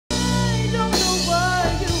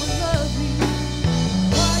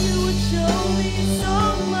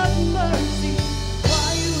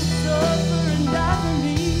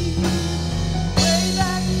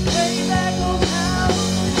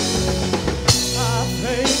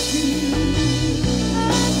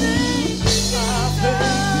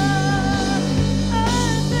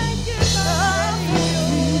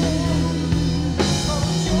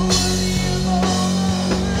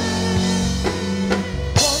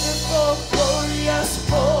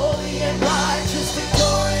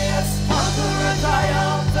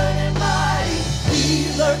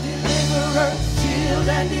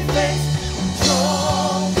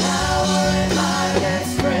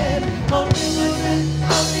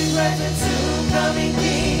omnipresent, soon coming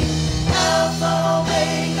King, Alpha,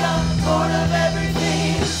 Omega, Lord of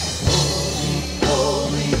everything.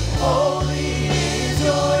 Holy, holy is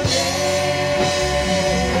your name.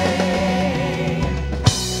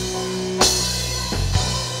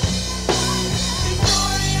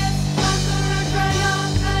 Victorious, conqueror,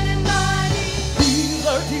 triumphant and mighty,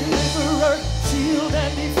 healer, deliverer, shield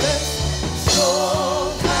and defense, strong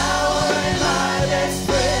tower and my best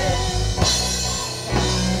friend.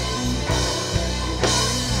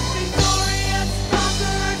 Victorious,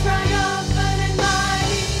 conqueror, triumphant and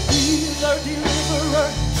mighty, healer, deliverer,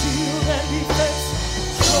 shield and defense,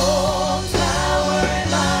 strong tower and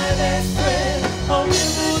my best friend.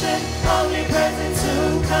 Omnipotent, omnipresent,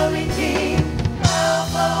 soon coming King,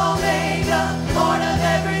 Alpha, Omega, Lord of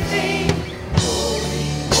everything. Holy,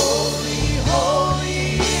 holy, holy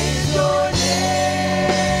is your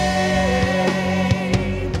name.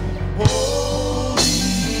 Holy,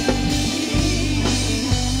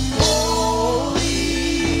 holy,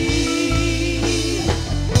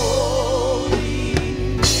 holy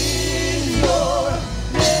is your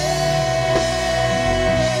name.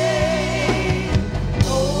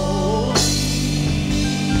 Holy,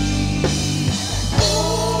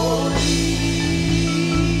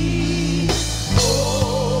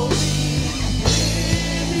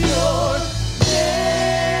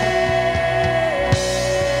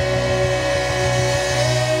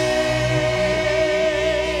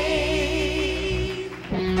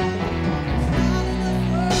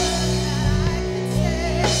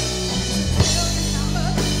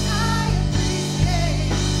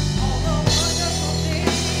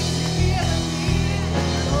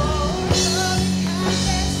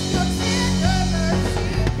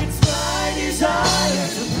 It's my desire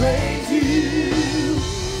to praise you,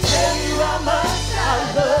 tell you how much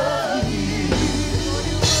I love you.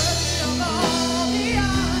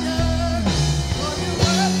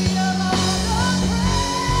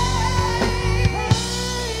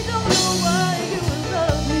 I don't know why you would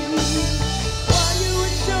love me, why you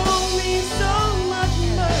would show me so much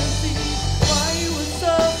mercy, why you would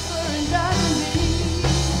suffer and die for me.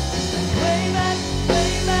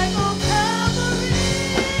 Way back on Calvary.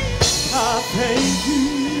 I thank you.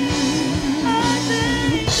 I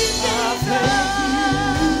thank you, Jesus. I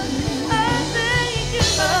thank you.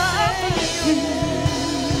 I thank you.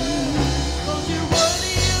 'Cause you're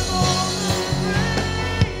worthy of all the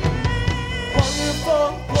praise. Wonderful,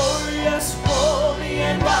 glorious, holy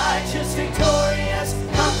and righteous, victorious,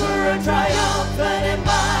 conqueror, triumphant and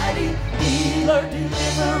mighty, healer,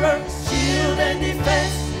 deliverer, shield and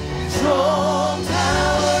defense, strong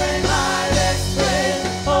tower and my best friend.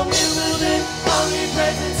 Omnipotent,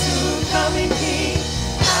 omnipresent, soon coming King,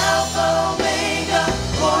 Alpha, Omega,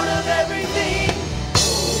 Lord of everything.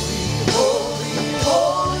 Holy, holy,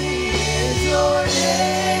 holy is your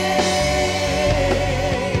name.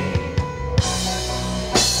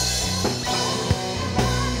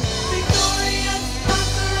 Victorious,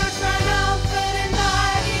 conqueror, triumphant and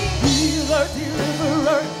mighty, healer,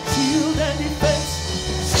 deliverer, shield and defense,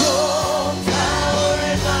 strong tower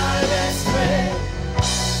and my best friend.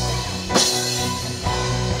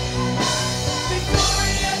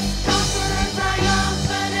 Victorious, conqueror,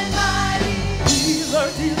 triumphant and mighty, healer,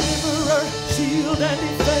 deliverer, shield and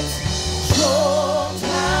defense, strong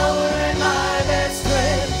tower and my best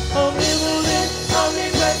friend. Omnipotent,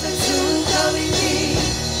 omnipresent, soon coming King,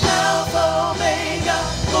 Alpha, Omega,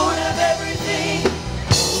 Lord of everything.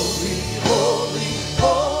 Holy, holy,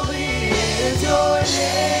 holy is your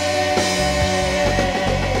name.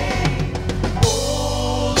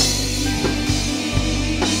 Holy,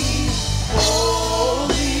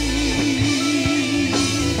 holy,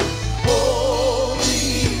 holy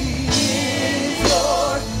is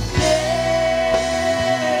your name.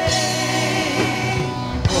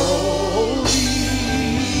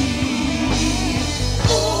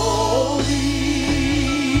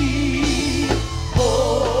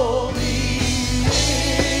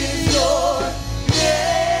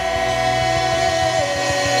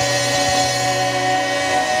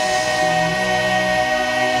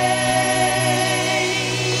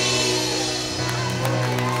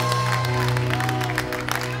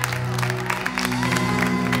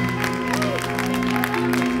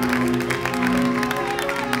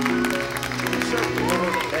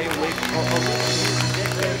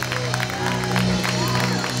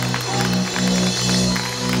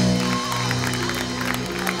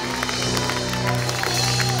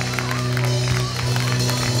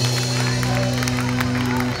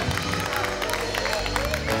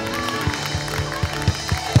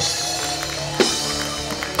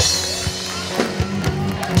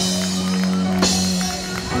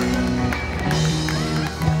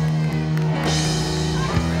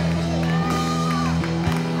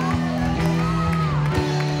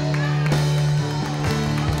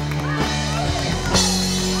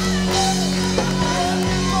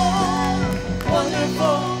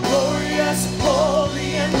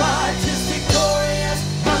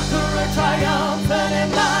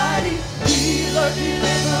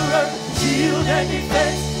 shield and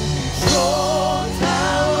defense, strong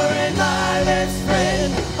tower and my best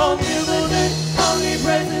friend, omnipotent,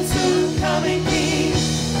 omnipresent, soon coming King,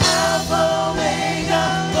 Alpha,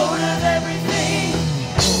 Omega, Lord of everything.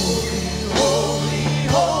 Holy, holy,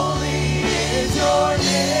 holy is your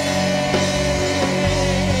name.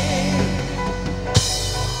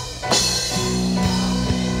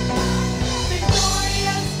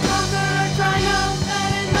 Victorious, conqueror,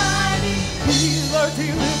 triumphant and mighty, healer,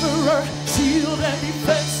 deliverer, shield and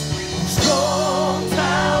defense, strong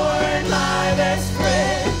tower and my best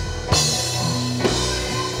friend.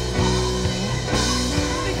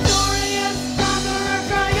 Victorious, conqueror,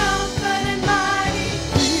 triumphant and mighty,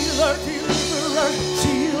 healer, deliverer,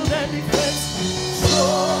 shield and defense,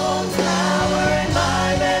 strong tower and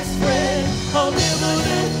my best friend,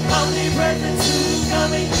 omnipotent, omnipresent, soon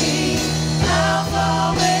coming King,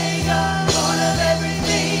 Alpha, Omega, Lord of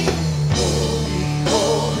everything. Holy,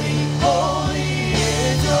 holy, holy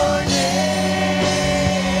is your name.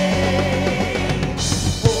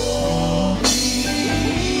 Holy,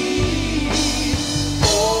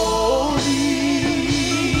 holy,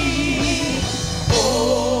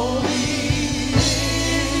 holy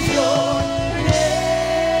is your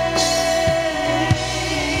name.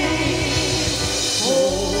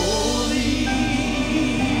 Holy,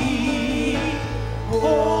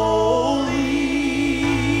 holy,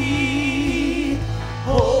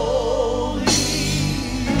 holy is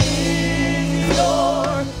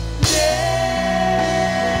your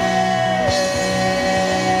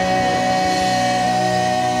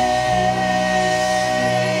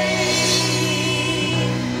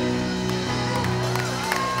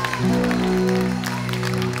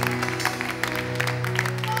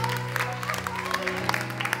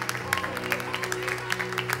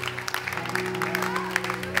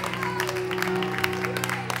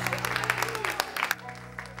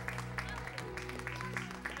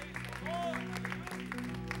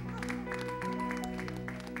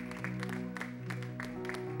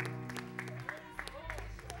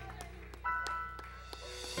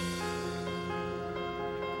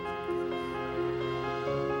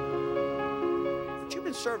You've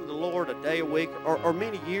been serving the Lord a day a week or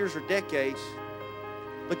many years or decades,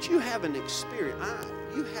 but you haven't experienced,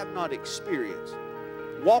 you have not experienced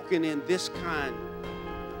walking in this kind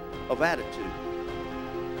of attitude,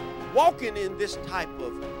 walking in this type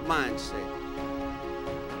of mindset.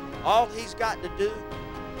 All he's got to do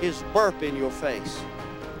is burp in your face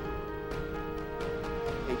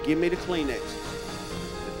and give me the Kleenexes.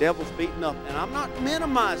 The devil's beating up, and I'm not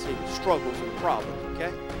minimizing struggles and problems,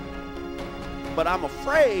 okay? But I'm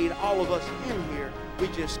afraid all of us in here, we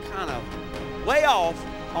just kind of way off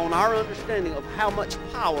on our understanding of how much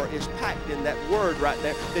power is packed in that word right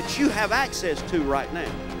there that you have access to right now.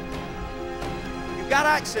 You've got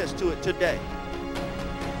access to it today.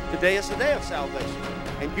 Today is the day of salvation,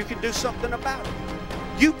 and you can do something about it.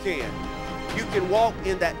 You can. You can walk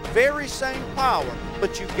in that very same power,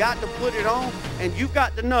 but you've got to put it on, and you've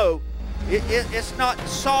got to know it's not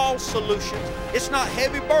Saul's solutions. It's not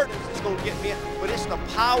heavy burdens that's going to get me, but it's the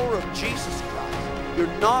power of Jesus Christ. You're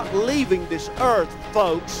not leaving this earth,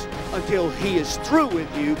 folks, until he is through with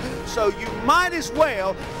you. So you might as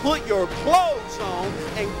well put your clothes on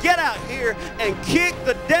and get out here and kick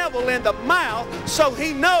the devil in the mouth so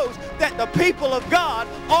he knows that the people of God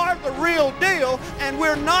are the real deal, and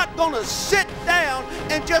we're not going to sit down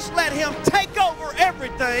and just let him take over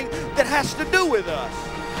everything that has to do with us.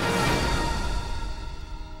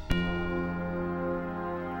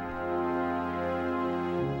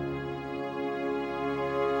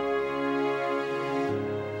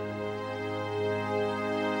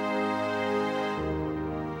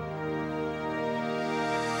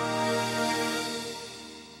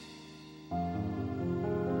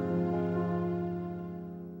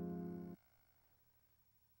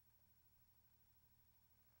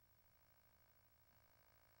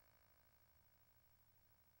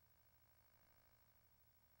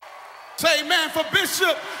 Say amen for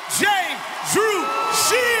Bishop J. Drew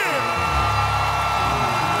Shear.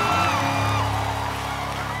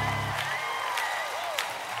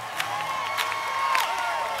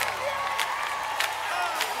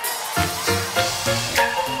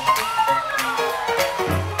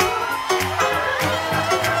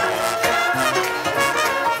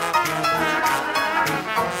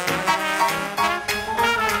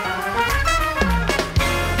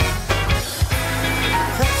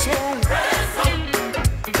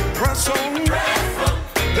 Press on.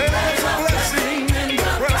 Let us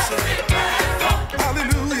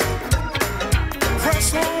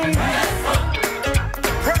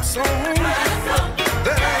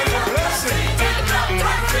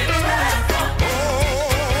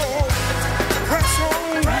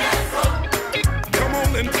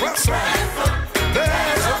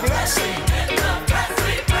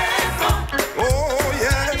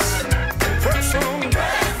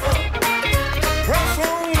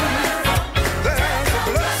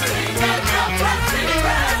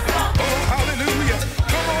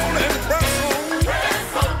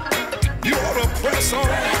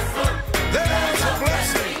press on. There's a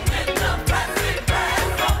blessing.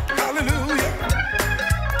 Hallelujah.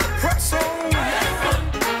 Press on.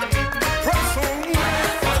 Press on.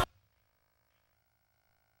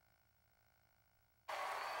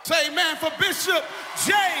 Say amen for Bishop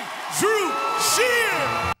J. Drew Shear.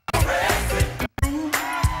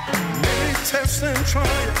 Many tests and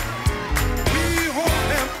trials. We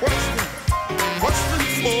hope and question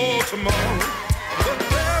for tomorrow. But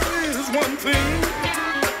there is one thing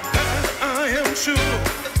that I am sure.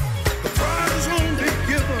 The prize is only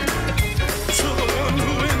given to the one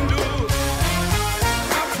who endures.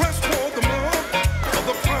 I press toward the mark of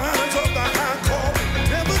the prize of the high call.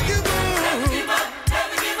 Never give up. Never give up.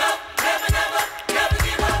 Never give up. Never, never, never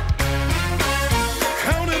give up.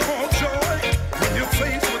 Count it all joy when you're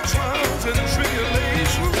faced with trials and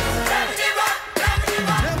tribulations. Never give up. Never give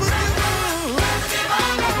up. Never give up. Never give up.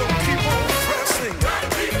 I will keep on pressing.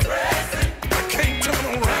 Keep pressing. I can't turn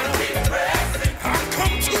around. Keep pressing. I've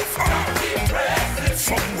come too far. Keep pressing.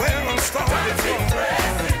 From where I started from.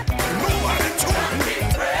 Nobody told me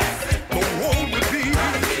the road would be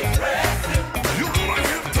easy. You're gonna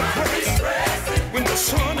have to press when the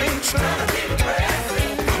sun ain't shining.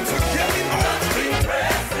 I'm forgetting all things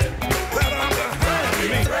that are behind me,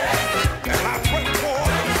 and I press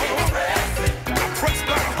forward. I press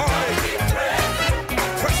by heartache. I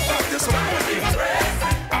press by disappointment.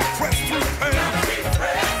 I press through pain.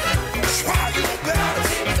 Try your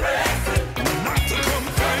best not to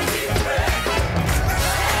complain.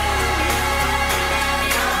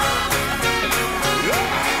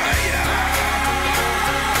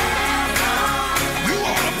 You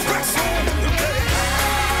ought to press on today.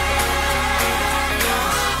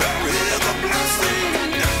 There is a blessing.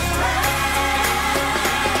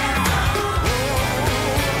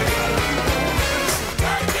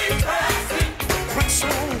 Press on.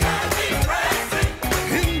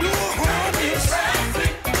 Endure hardness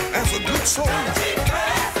as a good soldier.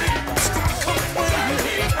 Stop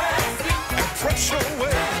complaining and press your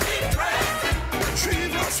way.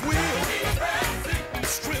 Jesus will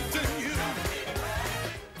strengthen you.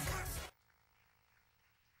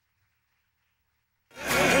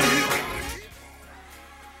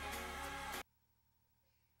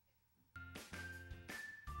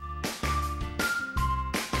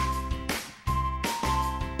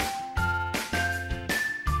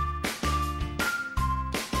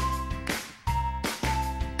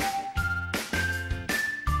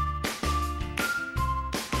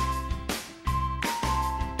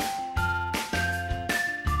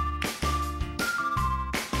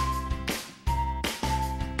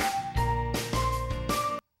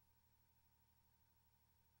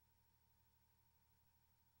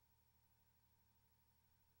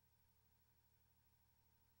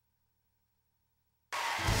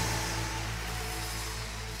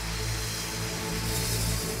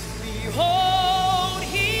 Behold,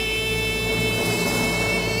 he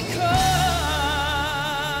comes,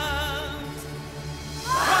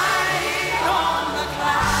 riding on the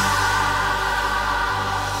clouds,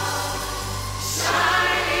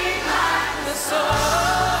 shining like the sun.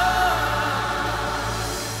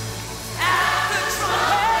 At the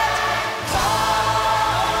trumpet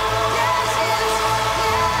call, yes, yes,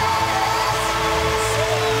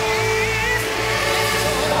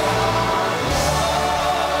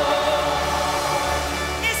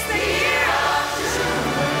 it's the year of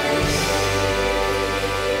Jubilee.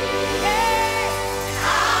 Hey,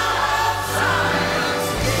 out of Zion's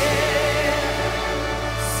hill,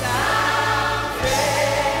 salvation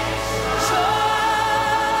comes.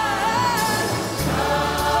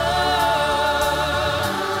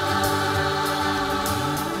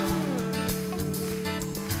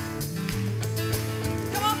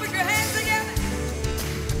 Come on, put your hands together.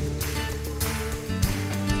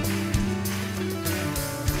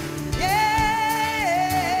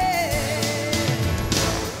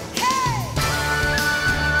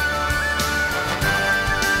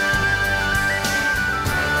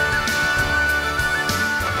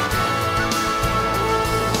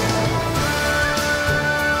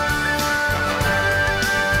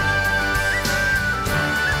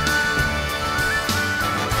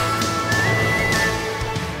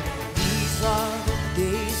 These are the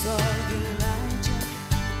days of Elijah,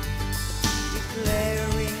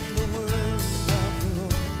 declaring the word of the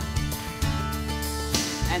Lord.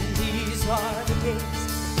 And these are the days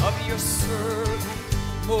of your servant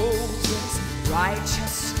Moses,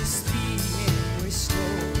 righteousness being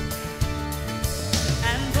restored.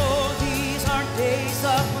 And though these are days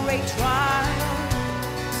of great trial,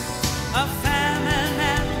 of famine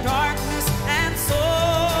and darkness and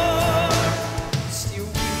sword, still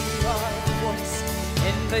we are the voice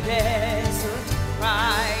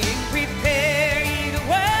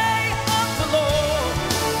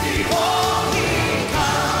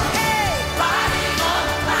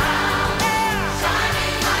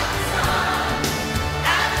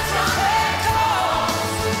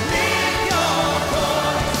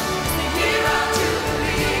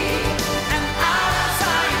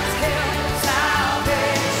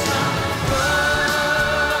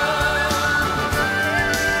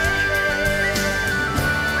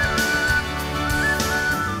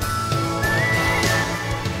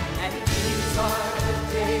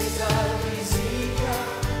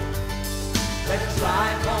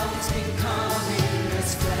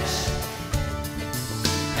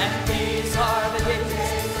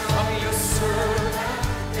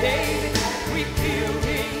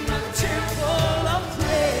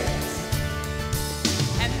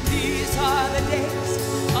days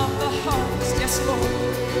of the harvest, yes, Lord.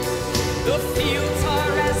 The fields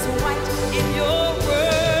are as white in your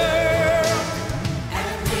world.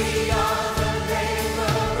 And we are the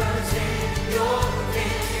laborers in your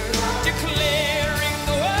vineyard, declaring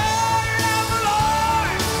the word of the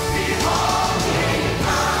Lord. Behold, he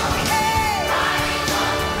comes, riding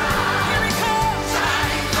on the cloud. Here he comes,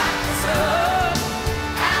 shining like the sun.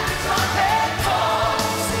 And the trumpet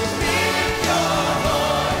calls, so lift your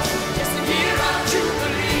voice. Yes, to hear of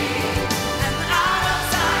Jubilee, and out of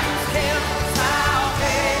Zion's hill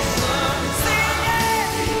salvation. Sing it.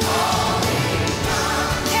 Behold, he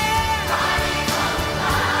comes, riding on the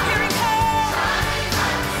cloud. Here he comes, shining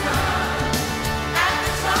like the sun. And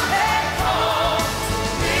the trumpet calls, so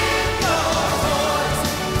lift your voice.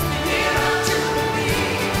 Yes, to hear of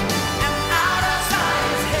Jubilee, and out of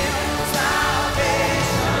Zion's hill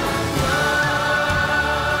salvation.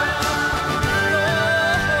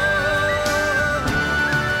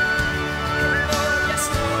 Yes,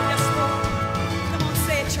 Lord, yes, Lord. Come on,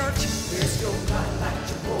 say it, church. There's no God like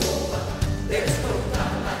Jehovah. There's no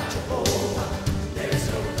God like Jehovah. There's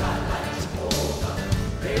no God like Jehovah.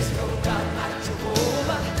 There's no God like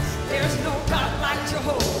Jehovah. There's no God like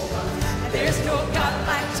Jehovah. There's no God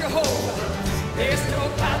like Jehovah. There's no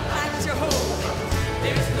God like Jehovah.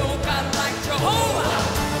 There's no God like Jehovah.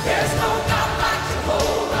 There's no God like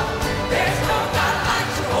Jehovah. There's no God like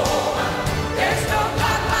Jehovah. There's no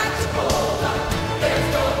God like Jehovah.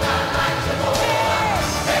 There's no God like Jehovah.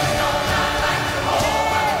 There's no God like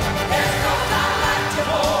Jehovah. There's no God like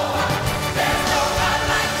Jehovah. There's no God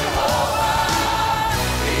like Jehovah.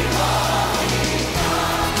 Behold, he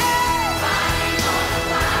comes, riding on the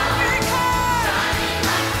cloud. Here he comes, shining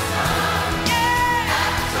like the sun. Yeah.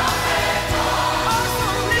 At the trumpet call, so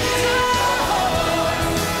lift your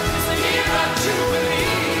voice. It's the year of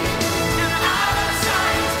Jubilee, and out of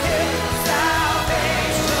Zion's hill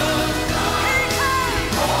salvation. Here he comes.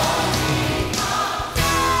 Behold, he comes,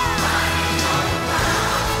 riding on the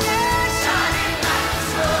cloud. Yeah, shining like the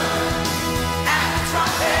sun. At the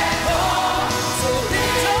trumpet call, so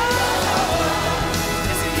lift your voice.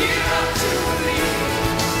 It's the year of Jubilee,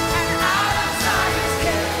 and out of Zion's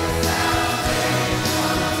hill salvation.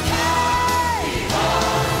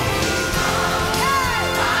 Behold, he comes,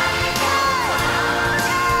 riding on the cloud.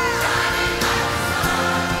 Shining like the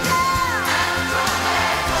sun. At the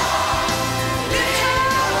trumpet call, lift your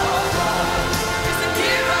voice. It's the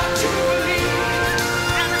year of Jubilee,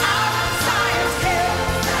 and out of Zion's hill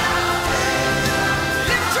salvation.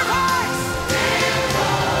 Lift your voice.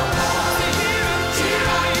 It's the year of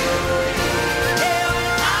Jubilee,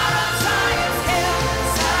 and out of Zion's hill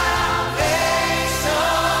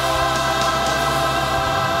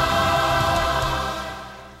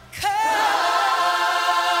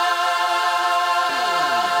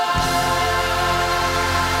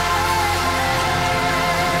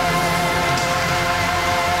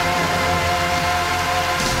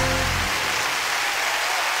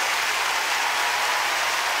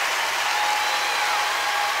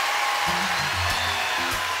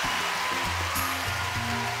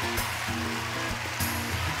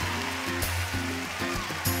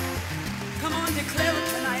Come on, declare it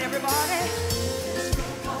tonight, everybody.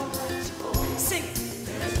 Sing it.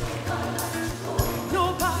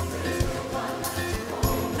 Nobody.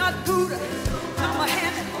 Not Buddha, not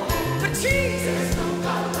Muhammad, but Jesus. There's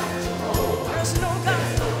no God.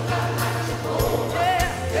 Yeah,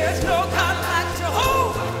 there's no God like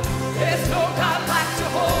Jehovah. There's no God like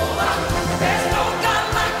Jehovah. There's no God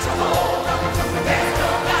like Jehovah. There's no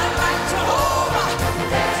God like Jehovah.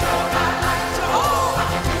 There's no God like Jehovah.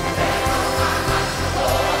 There's no God like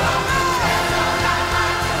Jehovah. There's no God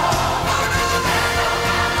like Jehovah. There's no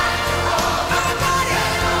God like Jehovah. Nobody.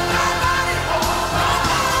 Nobody.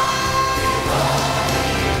 Nobody.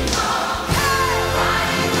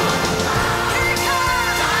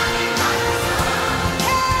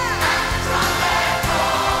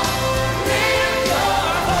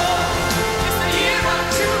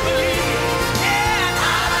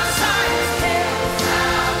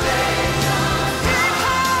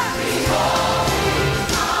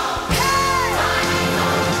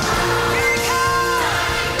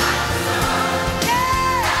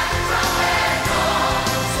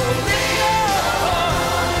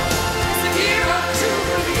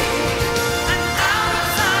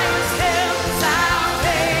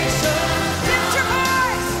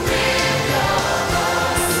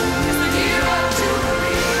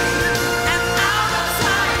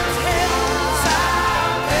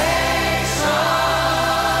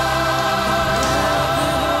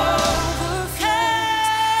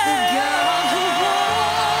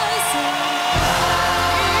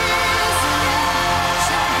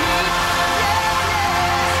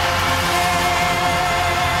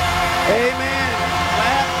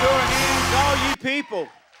 people.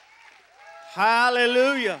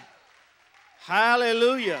 Hallelujah.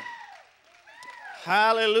 Hallelujah.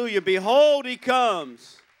 Hallelujah. Behold, he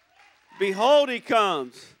comes. Behold, he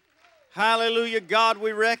comes. Hallelujah. God,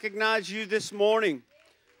 we recognize you this morning.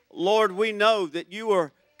 Lord, we know that you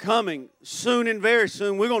are coming soon and very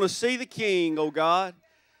soon. We're going to see the King, oh God.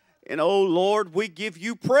 And oh Lord, we give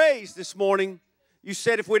you praise this morning. You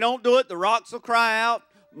said if we don't do it, the rocks will cry out,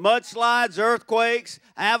 mudslides, earthquakes,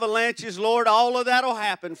 avalanches, Lord, all of that will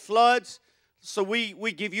happen, floods. So we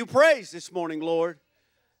give you praise this morning, Lord.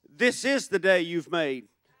 This is the day you've made.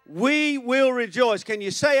 We will rejoice. Can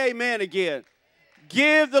you say amen again?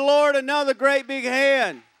 Give the Lord another great big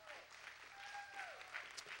hand.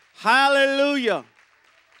 Hallelujah.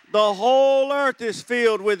 The whole earth is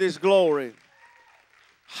filled with his glory.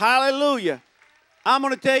 Hallelujah. I'm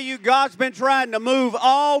going to tell you, God's been trying to move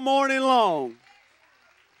all morning long.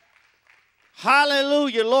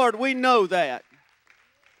 Hallelujah, Lord, we know that.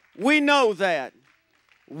 We know that.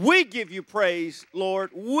 We give you praise,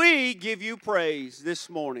 Lord. We give you praise this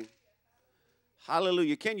morning.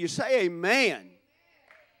 Hallelujah. Can you say amen?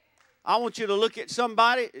 I want you to look at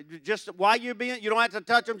somebody, just while you're being, you don't have to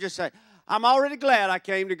touch them, just say, I'm already glad I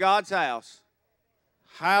came to God's house.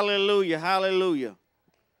 Hallelujah, hallelujah.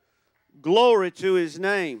 Glory to his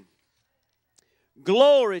name.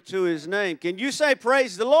 Glory to his name. Can you say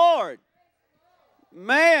praise the Lord?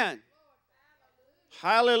 Man.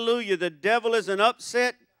 Hallelujah. The devil is an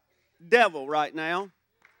upset devil right now.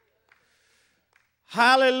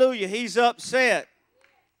 Hallelujah. He's upset.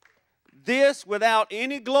 This without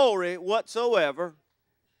any glory whatsoever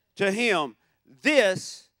to him.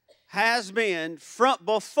 This has been, from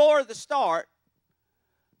before the start,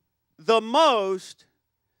 the most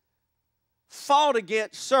fought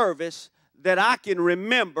against service that I can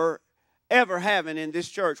remember ever having in this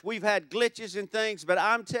church. We've had glitches and things, but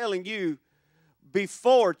I'm telling you,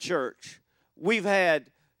 before church, we've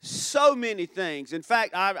had so many things. In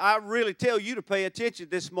fact, I really tell you to pay attention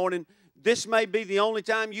this morning. This may be the only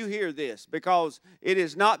time you hear this because it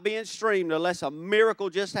is not being streamed unless a miracle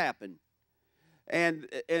just happened.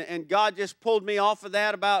 And God just pulled me off of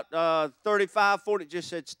that about 35, 40, just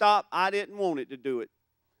said, stop, I didn't want it to do it.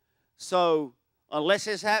 So unless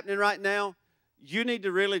it's happening right now, you need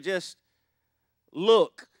to really just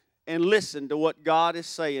look and listen to what God is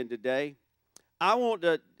saying today. I want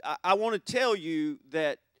to tell you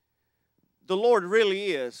that the Lord really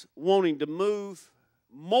is wanting to move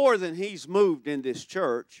more than he's moved in this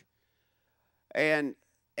church. And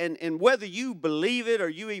whether you believe it or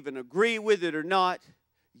you even agree with it or not,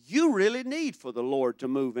 you really need for the Lord to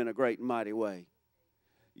move in a great and mighty way.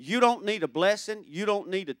 You don't need a blessing. You don't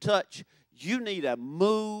need a touch. You need a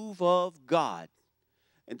move of God.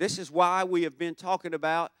 And this is why we have been talking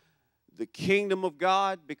about the kingdom of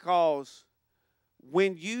God, because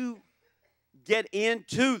when you get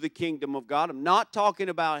into the kingdom of God, I'm not talking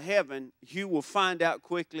about heaven, you will find out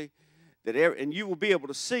quickly that, and you will be able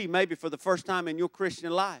to see maybe for the first time in your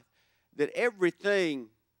Christian life, that everything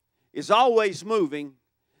is always moving,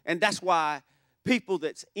 and that's why people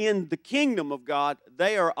that's in the kingdom of God,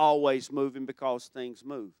 they are always moving because things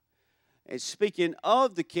move. And speaking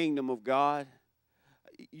of the kingdom of God,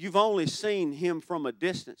 you've only seen him from a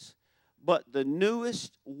distance, but the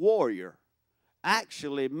newest warrior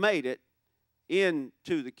actually made it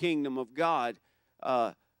into the kingdom of God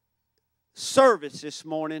service this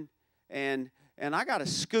morning, and I got to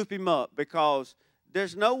scoop him up because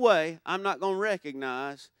there's no way I'm not going to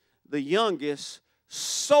recognize the youngest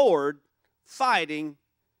sword fighting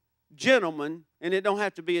gentleman, and it don't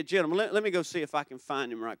have to be a gentleman. Let me go see if I can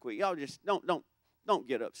find him right quick. Y'all just don't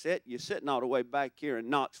get upset. You're sitting all the way back here in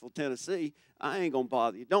Knoxville, Tennessee. I ain't going to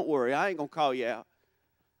bother you. Don't worry. I ain't going to call you out.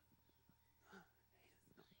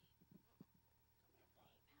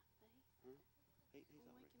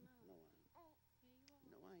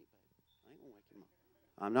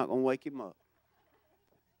 I'm not going to wake him up.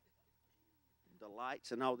 The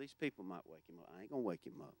lights and all these people might wake him up. I ain't going to wake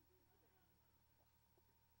him up.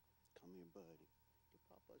 Come here, buddy.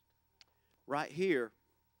 Right here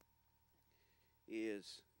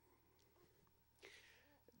is,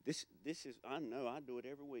 this is, I know, I do it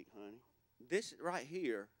every week, honey. This right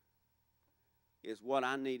here is what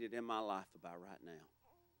I needed in my life about right now.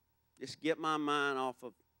 Just get my mind off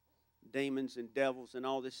of demons and devils and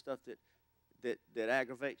all this stuff that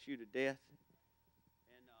aggravates you to death.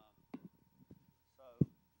 And so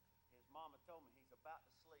his mama told me he's about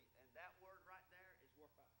to sleep. And that word right there is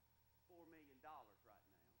worth about $4 million right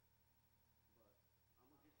now. But I'm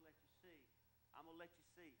going to just let you see. I'm going to let you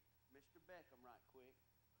see Mr. Beckham right quick.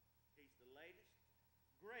 He's the latest,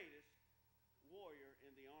 greatest warrior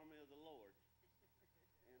in the army of the Lord.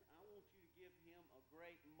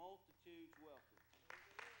 great multitudes welcome.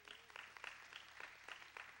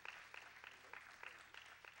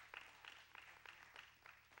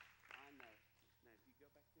 I know. Now, if you go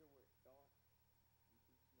back there where it's dark, you can see.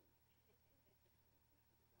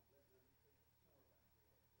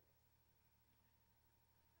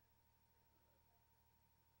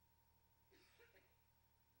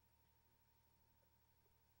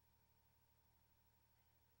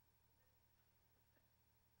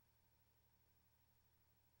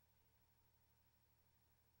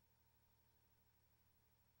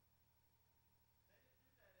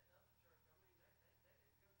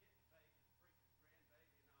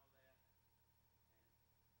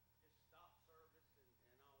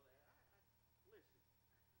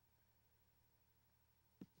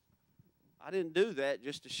 I didn't do that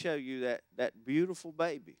just to show you that beautiful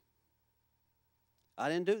baby. I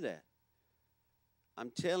didn't do that. I'm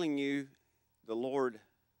telling you, the Lord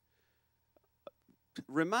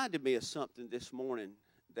reminded me of something this morning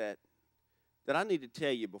that I need to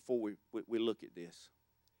tell you before we look at this.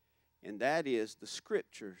 And that is the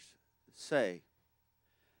scriptures say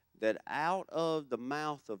that out of the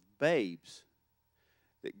mouth of babes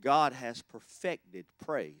that God has perfected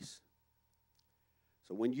praise.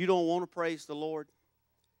 So when you don't want to praise the Lord,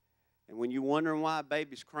 and when you're wondering why a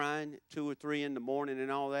baby's crying at 2 or 3 in the morning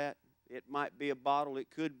and all that, it might be a bottle,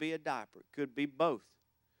 it could be a diaper, it could be both.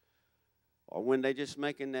 Or when they just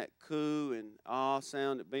making that coo and ah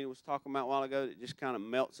sound that Beanie was talking about a while ago that just kind of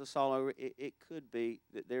melts us all over, it could be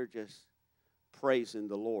that they're just praising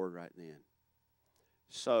the Lord right then.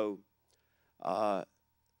 So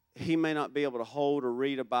he may not be able to hold or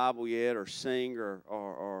read a Bible yet or sing or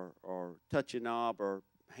touch a knob or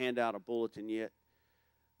hand out a bulletin yet.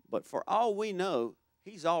 But for all we know,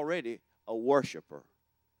 he's already a worshiper.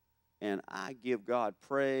 And I give God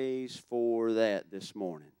praise for that this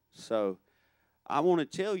morning. So I want to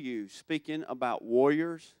tell you, speaking about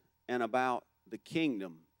warriors and about the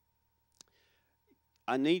kingdom,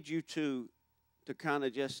 I need you to kind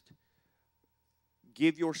of just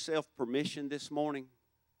give yourself permission this morning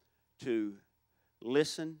to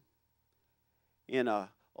listen in a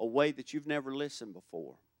way that you've never listened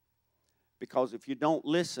before. Because if you don't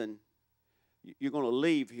listen, you're going to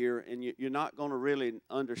leave here and you're not going to really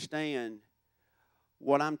understand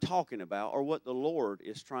what I'm talking about or what the Lord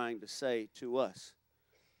is trying to say to us.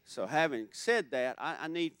 So having said that, I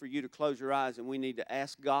need for you to close your eyes and we need to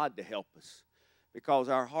ask God to help us. Because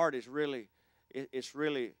our heart is really, it's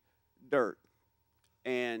really dirt.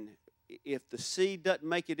 And if the seed doesn't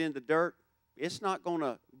make it in the dirt, it's not going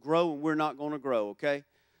to grow and we're not going to grow, okay?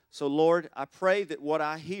 So, Lord, I pray that what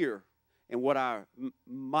I hear and what I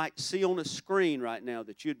might see on the screen right now,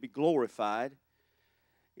 that you'd be glorified.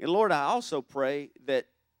 And, Lord, I also pray that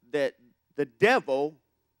the devil,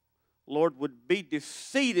 Lord, would be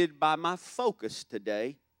defeated by my focus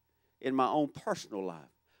today in my own personal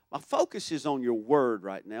life. My focus is on your word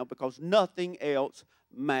right now because nothing else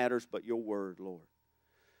matters but your word, Lord.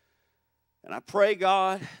 And I pray,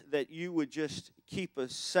 God, that you would just keep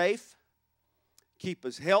us safe, keep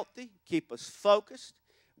us healthy, keep us focused.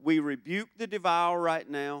 We rebuke the devourer right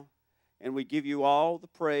now, and we give you all the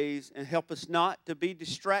praise, and help us not to be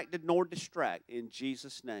distracted nor distract. In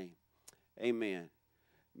Jesus' name, amen.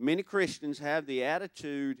 Many Christians have the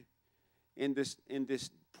attitude in this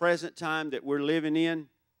present time that we're living in,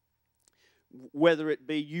 whether it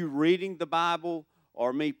be you reading the Bible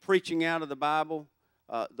or me preaching out of the Bible,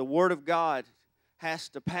 the Word of God has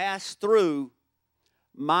to pass through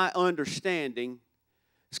my understanding.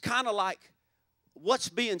 It's kind of like what's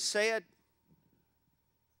being said,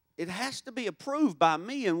 it has to be approved by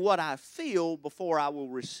me and what I feel before I will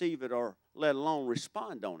receive it or let alone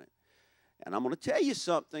respond on it. And I'm going to tell you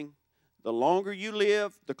something. The longer you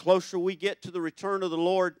live, the closer we get to the return of the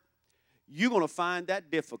Lord, you're going to find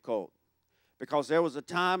that difficult. Because there was a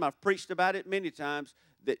time, I've preached about it many times,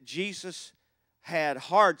 that Jesus had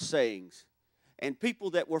hard sayings. And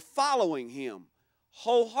people that were following him,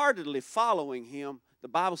 wholeheartedly following him, the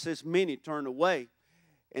Bible says many turned away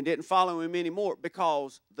and didn't follow him anymore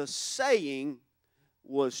because the saying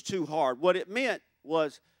was too hard. What it meant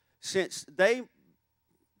was, since they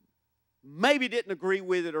maybe didn't agree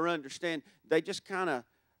with it or understand, they just kind of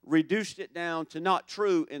reduced it down to not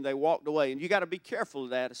true and they walked away. And you got to be careful of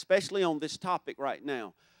that, especially on this topic right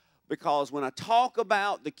now. Because when I talk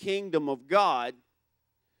about the kingdom of God,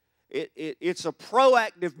 it's a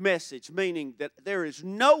proactive message, meaning that there is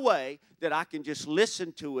no way that I can just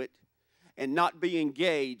listen to it and not be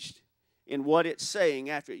engaged in what it's saying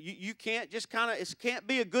after it. You can't just kind of, it can't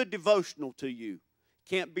be a good devotional to you. It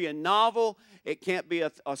can't be a novel. It can't be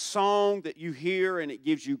a song that you hear and it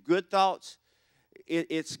gives you good thoughts.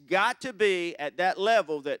 It's got to be at that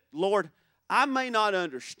level that, Lord, I may not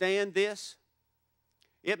understand this.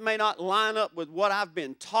 It may not line up with what I've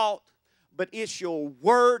been taught, but it's your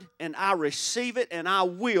word, and I receive it, and I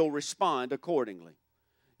will respond accordingly.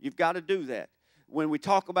 You've got to do that. When we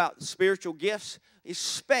talk about spiritual gifts,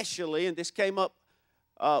 especially, and this came up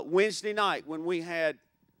Wednesday night when we had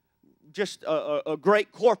just a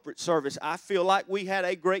great corporate service. I feel like we had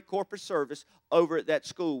a great corporate service over at that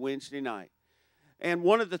school Wednesday night. And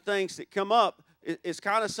one of the things that come up is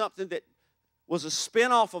kind of something that was a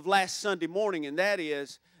spinoff of last Sunday morning, and that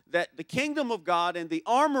is that the kingdom of God and the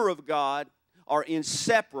armor of God are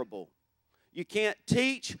inseparable. You can't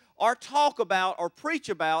teach or talk about or preach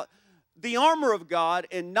about the armor of God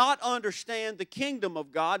and not understand the kingdom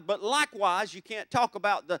of God, but likewise, you can't talk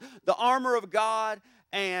about the armor of God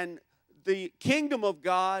and the kingdom of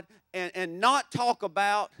God and not talk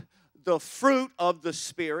about the fruit of the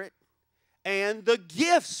Spirit and the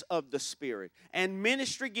gifts of the Spirit and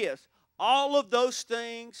ministry gifts. All of those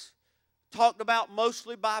things talked about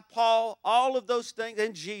mostly by Paul, all of those things,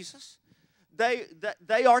 and Jesus,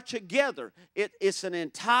 they are together. It's an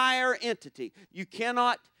entire entity. You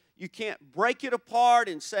can't break it apart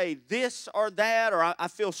and say this or that, or I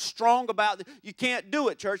feel strong about it. You can't do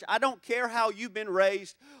it, church. I don't care how you've been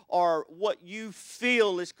raised or what you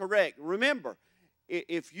feel is correct. Remember,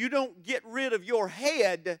 if you don't get rid of your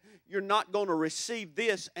head, you're not going to receive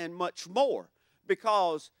this and much more,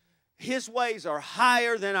 because His ways are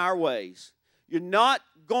higher than our ways. You're not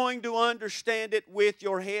going to understand it with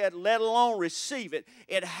your head, let alone receive it.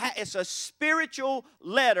 It's a spiritual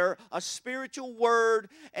letter, a spiritual word,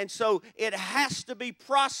 and so it has to be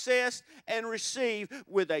processed and received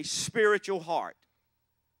with a spiritual heart.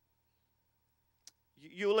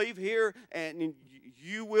 You'll leave here, and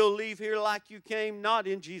you will leave here like you came, not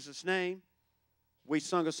in Jesus' name. We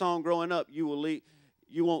sung a song growing up, you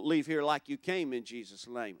won't leave here like you came in Jesus'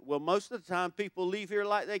 name. Well, most of the time, people leave here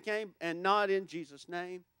like they came and not in Jesus'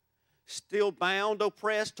 name. Still bound,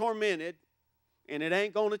 oppressed, tormented, and it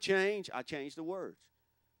ain't going to change. I changed the words.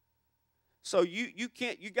 So you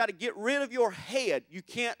got to get rid of your head. You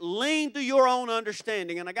can't lean to your own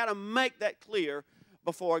understanding, and I got to make that clear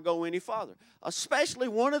before I go any farther. Especially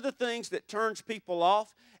one of the things that turns people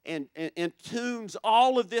off and tunes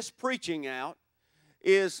all of this preaching out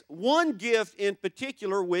is one gift in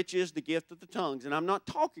particular, which is the gift of the tongues. And I'm not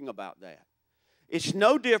talking about that. It's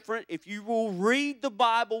no different. If you will read the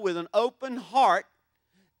Bible with an open heart,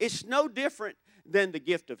 it's no different than the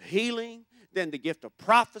gift of healing, than the gift of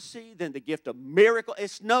prophecy, than the gift of miracle.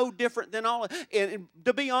 It's no different than all. And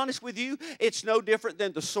to be honest with you, it's no different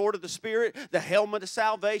than the sword of the Spirit, the helmet of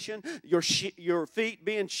salvation, your feet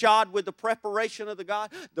being shod with the preparation of the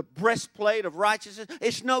God, the breastplate of righteousness.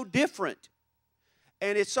 It's no different.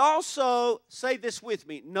 And it's also, say this with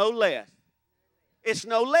me, no less. It's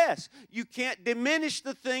no less. You can't diminish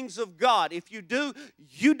the things of God. If you do,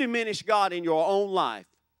 you diminish God in your own life.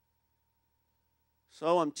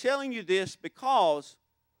 So I'm telling you this because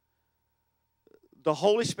the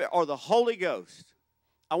Holy Spirit or the Holy Ghost.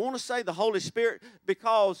 I want to say the Holy Spirit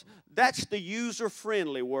because that's the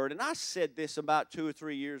user-friendly word. And I said this about 2 or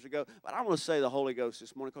 3 years ago, but I want to say the Holy Ghost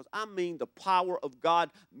this morning because I mean the power of God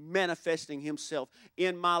manifesting Himself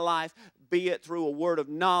in my life, be it through a word of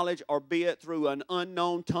knowledge or be it through an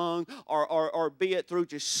unknown tongue or be it through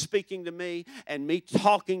just speaking to me and me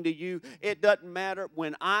talking to you. It doesn't matter.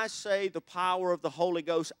 When I say the power of the Holy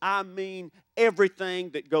Ghost, I mean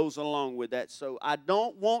everything that goes along with that. So I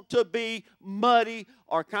don't want to be muddy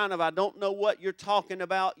or kind of I don't know what you're talking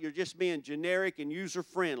about. You're just being generic and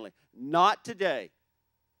user-friendly. Not today.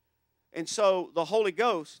 And so the Holy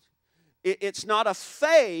Ghost, it's not a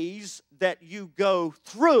phase that you go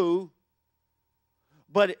through,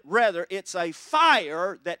 but rather it's a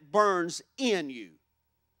fire that burns in you.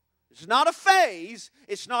 It's not a phase.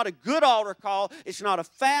 It's not a good altar call. It's not a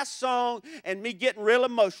fast song and me getting real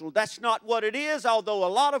emotional. That's not what it is, although a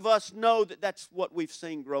lot of us know that that's what we've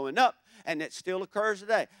seen growing up, and it still occurs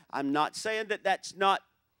today. I'm not saying that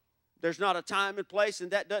there's not a time and place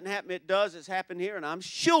and that doesn't happen. It does. It's happened here, and I'm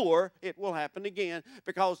sure it will happen again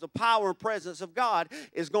because the power and presence of God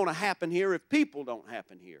is going to happen here if people don't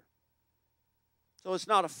happen here. So it's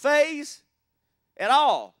not a phase at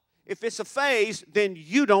all. If it's a phase, then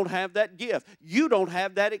you don't have that gift. You don't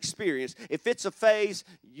have that experience. If it's a phase,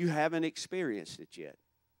 you haven't experienced it yet.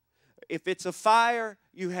 If it's a fire,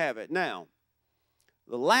 you have it. Now,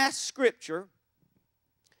 the last scripture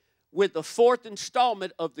with the fourth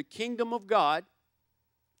installment of the kingdom of God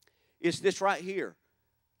is this right here.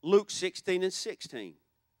 Luke 16:16.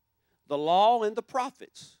 The law and the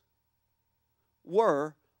prophets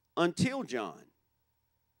were until John.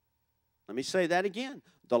 Let me say that again.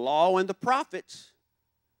 The law and the prophets,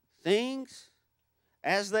 things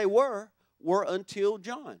as they were until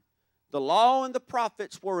John. The law and the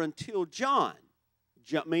prophets were until John,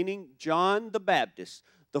 meaning John the Baptist,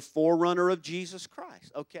 the forerunner of Jesus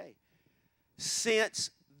Christ. Okay.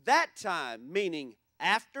 Since that time, meaning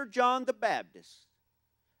after John the Baptist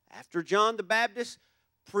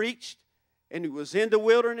preached and he was in the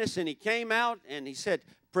wilderness and he came out and he said,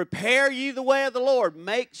 prepare ye the way of the Lord,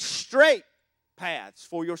 make straight paths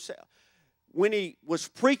for yourself. When he was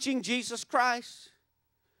preaching Jesus Christ,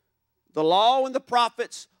 the law and the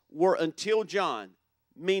prophets were until John,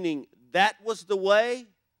 meaning that was the way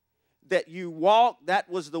that you walked, that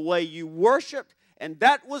was the way you worshiped, and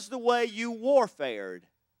that was the way you warfared.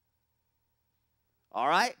 All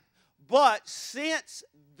right? But since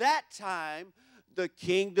that time, the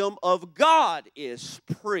kingdom of God is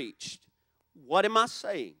preached. What am I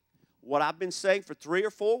saying? What I've been saying for 3 or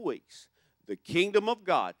 4 weeks. The kingdom of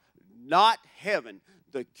God, not heaven.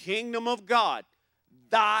 The kingdom of God.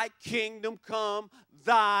 Thy kingdom come,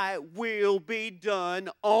 thy will be done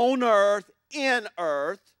on earth, in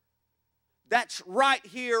earth. That's right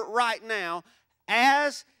here, right now,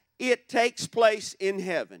 as it takes place in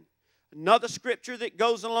heaven. Another scripture that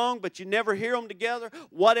goes along, but you never hear them together.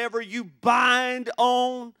 Whatever you bind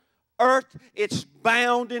on earth, it's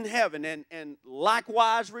bound in heaven, and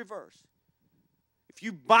likewise reverse. If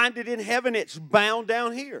you bind it in heaven, it's bound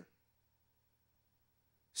down here.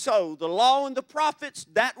 So the law and the prophets,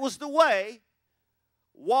 that was the way.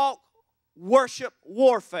 Walk, worship,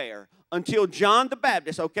 warfare until John the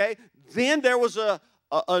Baptist, okay? Then there was a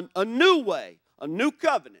new way, a new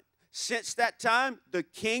covenant. Since that time, the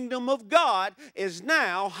kingdom of God is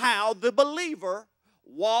now how the believer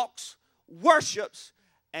walks, worships,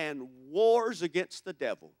 and wars against the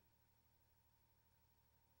devil.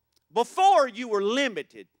 Before you were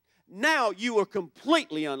limited. Now you are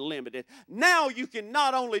completely unlimited. Now you can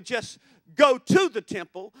not only just go to the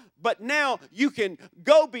temple, but now you can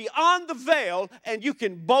go beyond the veil and you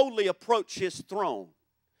can boldly approach His throne.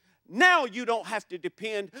 Now you don't have to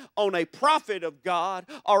depend on a prophet of God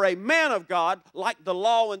or a man of God like the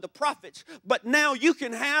law and the prophets, but now you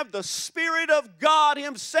can have the Spirit of God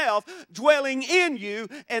Himself dwelling in you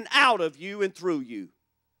and out of you and through you.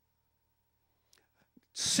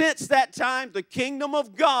 Since that time, the kingdom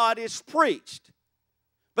of God is preached.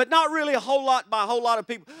 But not really a whole lot by a whole lot of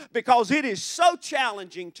people, because it is so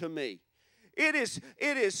challenging to me. It is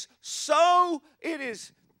so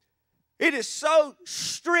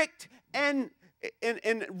strict and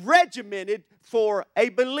regimented for a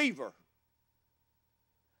believer.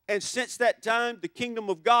 And since that time, the kingdom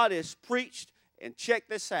of God is preached. And check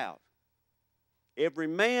this out. Every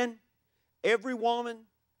man, every woman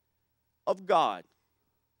of God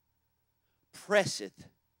presseth.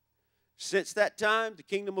 Since that time, the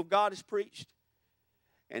kingdom of God is preached,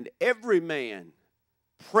 and every man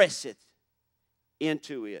presseth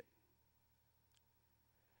into it.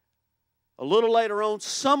 A little later on,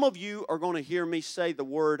 some of you are going to hear me say the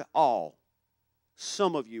word all.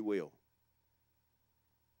 Some of you will.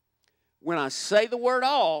 When I say the word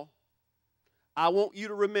all, I want you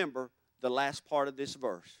to remember the last part of this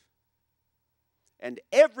verse. And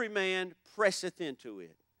every man presseth into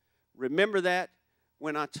it. Remember that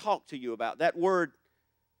when I talk to you about that word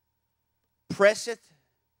presseth.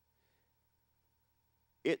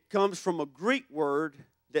 It comes from a Greek word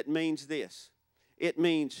that means this. It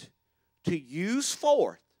means to use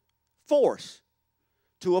force,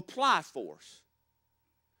 to apply force.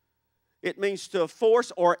 It means to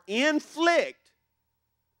force or inflict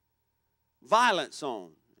violence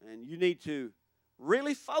on. And you need to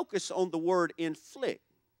really focus on the word inflict.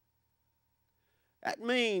 That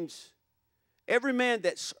means every man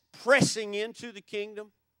that's pressing into the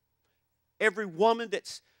kingdom, every woman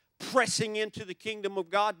that's pressing into the kingdom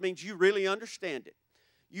of God means you really understand it.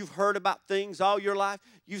 You've heard about things all your life.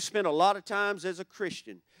 You've spent a lot of times as a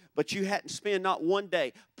Christian, but you hadn't spent not one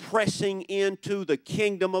day pressing into the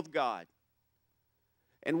kingdom of God.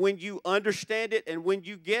 And when you understand it and when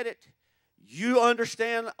you get it, you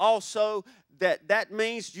understand also that that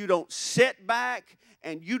means you don't sit back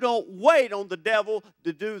and you don't wait on the devil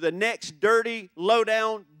to do the next dirty,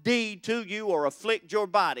 low-down deed to you or afflict your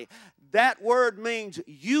body. That word means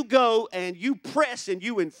you go and you press and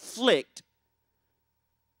you inflict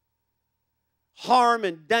harm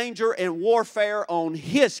and danger and warfare on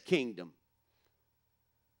His kingdom.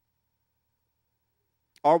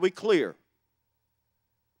 Are we clear?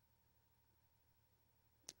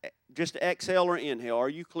 Just exhale or inhale. Are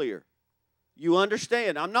you clear? You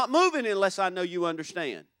understand. I'm not moving unless I know you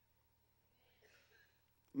understand.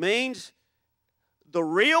 Means the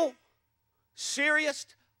real serious,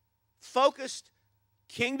 focused,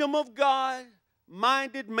 kingdom of God,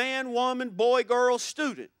 minded man, woman, boy, girl,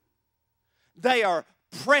 student. They are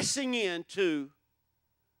pressing into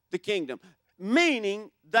the kingdom,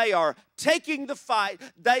 meaning they are taking the fight,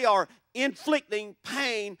 they are inflicting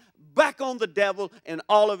pain back on the devil and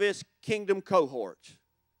all of his kingdom cohorts.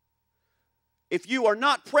 If you are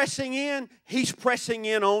not pressing in, he's pressing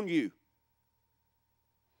in on you.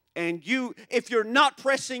 And if you're not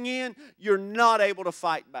pressing in, you're not able to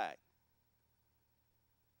fight back.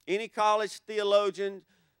 Any college theologian,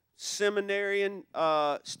 seminary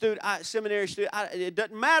student, it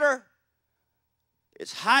doesn't matter.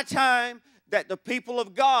 It's high time that the people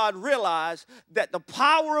of God realize that the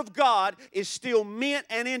power of God is still meant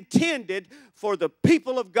and intended for the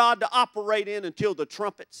people of God to operate in until the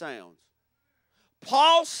trumpet sounds.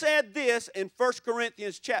 Paul said this in 1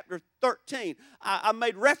 Corinthians chapter 13. I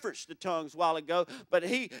made reference to tongues a while ago, but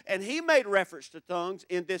he made reference to tongues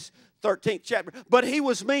in this 13th chapter, but he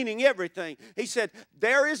was meaning everything. He said,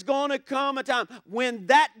 there is going to come a time when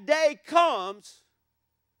that day comes,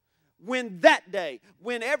 when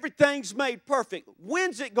everything's made perfect.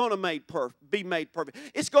 When's it going to be made perfect?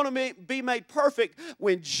 It's going to be made perfect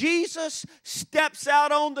when Jesus steps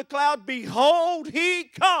out on the cloud. Behold, he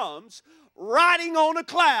comes riding on a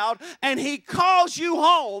cloud, and he calls you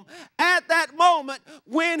home. At that moment,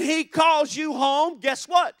 when he calls you home, guess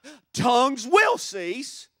what? Tongues will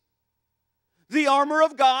cease. The armor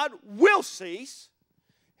of God will cease.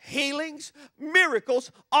 Healings,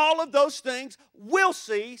 miracles, all of those things will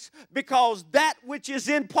cease, because that which is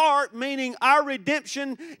in part, meaning our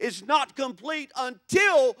redemption, is not complete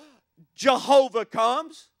until Jehovah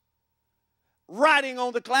comes riding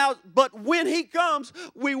on the clouds. But when he comes,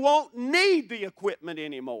 we won't need the equipment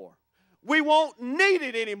anymore. We won't need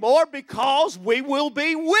it anymore, because we will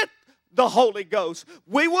be with the Holy Ghost.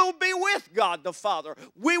 We will be with God the Father.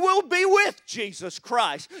 We will be with Jesus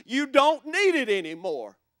Christ. You don't need it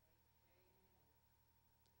anymore.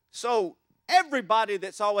 So everybody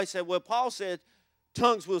that's always said, well, Paul said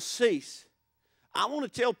tongues will cease. I want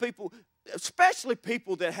to tell people, especially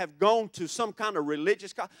people that have gone to some kind of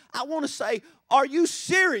religious college, I want to say, are you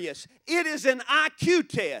serious? It is an IQ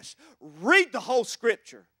test. Read the whole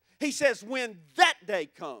scripture. He says, when that day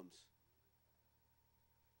comes.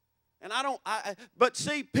 And but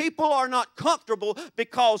see, people are not comfortable,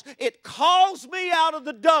 because it calls me out of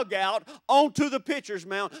the dugout onto the pitcher's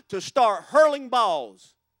mound to start hurling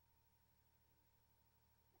balls.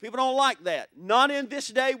 People don't like that. Not in this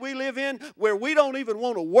day we live in, where we don't even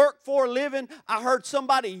want to work for a living. I heard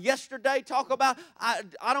somebody yesterday talk about, I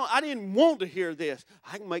didn't want to hear this.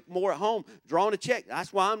 I can make more at home drawing a check.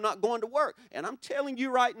 That's why I'm not going to work. And I'm telling you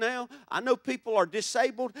right now, I know people are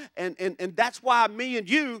disabled, and that's why me and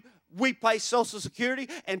you, we pay Social Security,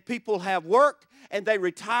 and people have work, and they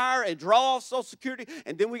retire and draw Social Security.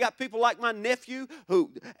 And then we got people like my nephew,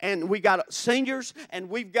 and we got seniors, and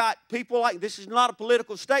we've got people like, this is not a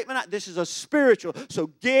political statement, this is a spiritual.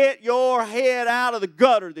 So get your head out of the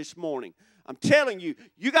gutter this morning. I'm telling you,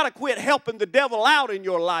 you got to quit helping the devil out in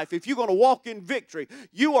your life if you're going to walk in victory.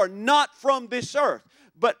 You are not from this earth.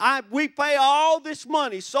 But we pay all this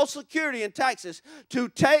money, Social Security and taxes, to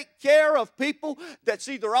take care of people that's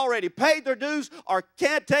either already paid their dues or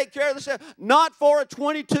can't take care of themselves. Not for a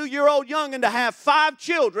 22-year-old youngin' to have 5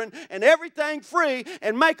 children and everything free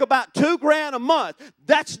and make about $2,000 a month.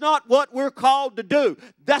 That's not what we're called to do.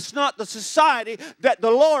 That's not the society that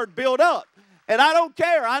the Lord built up. And I don't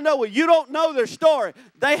care. I know you don't know their story.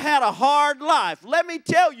 They had a hard life. Let me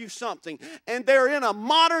tell you something. And they're in a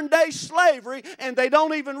modern day slavery, and they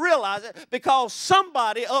don't even realize it, because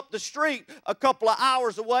somebody up the street a couple of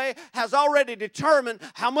hours away has already determined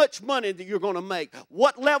how much money that you're going to make,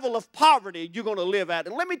 what level of poverty you're going to live at.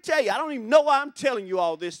 And let me tell you, I don't even know why I'm telling you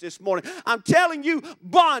all this morning. I'm telling you,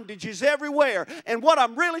 bondage is everywhere. And what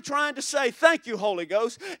I'm really trying to say, thank you, Holy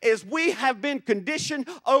Ghost, is we have been conditioned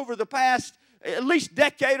over the past at least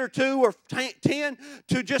decade or 2 or 10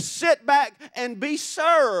 to just sit back and be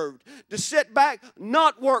served, to sit back,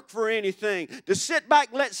 not work for anything, to sit back,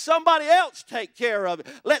 let somebody else take care of it,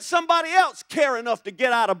 let somebody else care enough to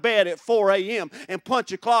get out of bed at 4 a.m. and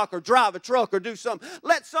punch a clock or drive a truck or do something.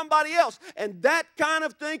 Let somebody else. And that kind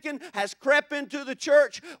of thinking has crept into the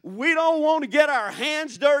church. We don't want to get our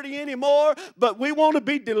hands dirty anymore, but we want to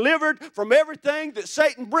be delivered from everything that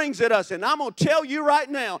Satan brings at us. And I'm going to tell you right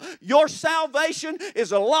now, your salvation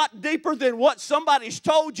is a lot deeper than what somebody's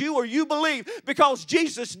told you or you believe, because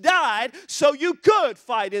Jesus died so you could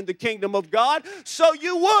fight in the kingdom of God, so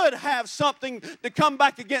you would have something to come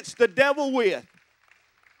back against the devil with.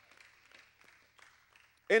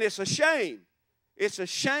 And it's a shame. It's a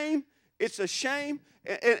shame. It's a shame.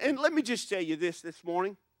 And let me just tell you this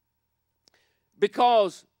morning.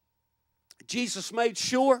 Because Jesus made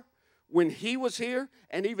sure when he was here,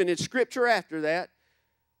 and even in Scripture after that,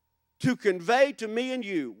 to convey to me and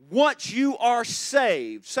you, once you are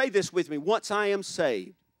saved, say this with me, once I am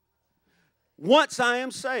saved. Once I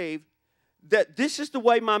am saved, that this is the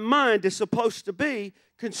way my mind is supposed to be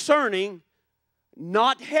concerning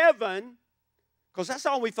not heaven, because that's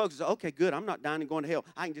all we focus on. Okay, good, I'm not dying and going to hell.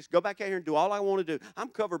 I can just go back out here and do all I want to do. I'm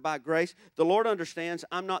covered by grace. The Lord understands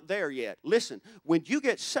I'm not there yet. Listen, when you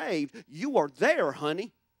get saved, you are there,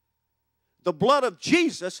 honey. The blood of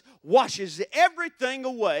Jesus washes everything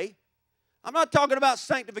away. I'm not talking about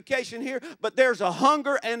sanctification here, but there's a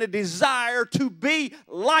hunger and a desire to be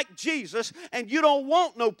like Jesus, and you don't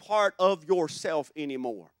want no part of yourself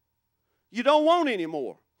anymore. You don't want any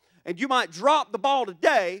more. And you might drop the ball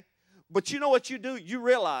today, but you know what you do? You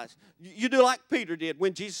realize, you do like Peter did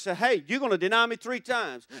when Jesus said, hey, you're going to deny me 3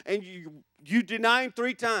 times. And you deny him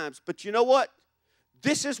 3 times. But you know what?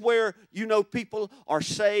 This is where you know people are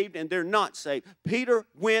saved and they're not saved. Peter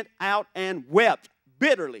went out and wept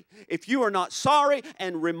bitterly. If you are not sorry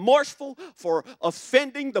and remorseful for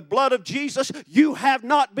offending the blood of Jesus, you have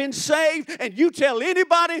not been saved. And you tell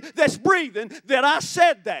anybody that's breathing that I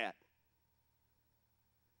said that.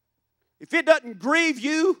 If it doesn't grieve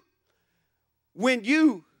you when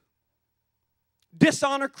you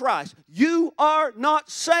dishonor Christ, you are not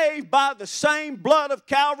saved by the same blood of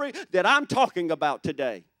Calvary that I'm talking about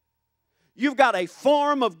today. You've got a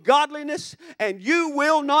form of godliness, and you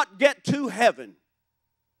will not get to heaven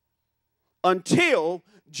until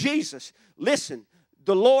Jesus. Listen,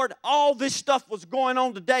 the Lord, all this stuff was going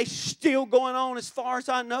on today, still going on as far as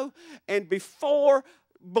I know. And before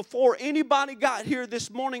anybody got here this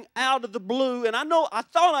morning out of the blue, and I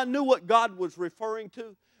thought I knew what God was referring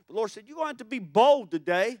to. The Lord said, you're going to have to be bold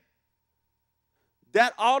today.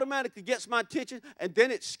 That automatically gets my attention, and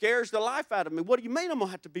then it scares the life out of me. What do you mean I'm going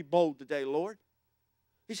to have to be bold today, Lord?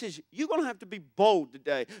 He says, you're going to have to be bold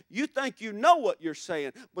today. You think you know what you're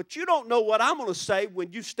saying, but you don't know what I'm going to say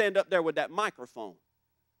when you stand up there with that microphone.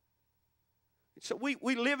 So we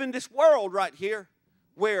live in this world right here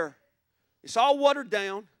where it's all watered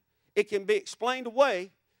down. It can be explained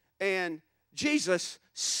away. And Jesus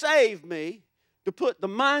saved me to put the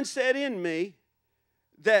mindset in me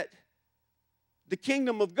that the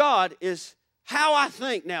kingdom of God is how I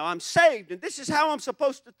think now. I'm saved, and this is how I'm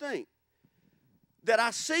supposed to think. That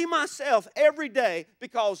I see myself every day,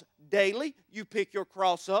 because daily you pick your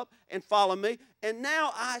cross up and follow me. And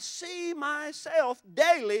now I see myself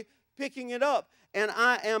daily picking it up. And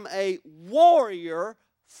I am a warrior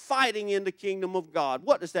fighting in the kingdom of God.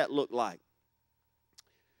 What does that look like?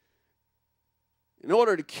 In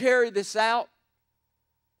order to carry this out,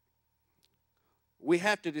 we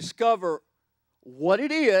have to discover what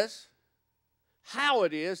it is, how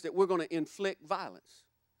it is that we're going to inflict violence.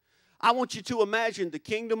 I want you to imagine the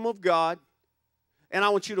kingdom of God, and I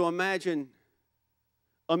want you to imagine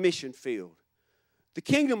a mission field. The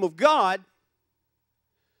kingdom of God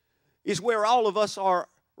is where all of us are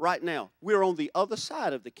right now. We're on the other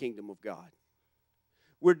side of the kingdom of God.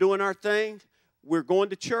 We're doing our thing. We're going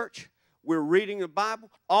to church. We're reading the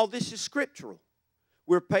Bible. All this is scriptural.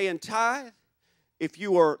 We're paying tithe. If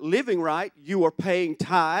you are living right, you are paying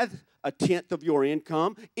tithe, 1/10 of your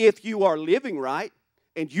income. If you are living right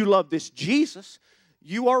and you love this Jesus,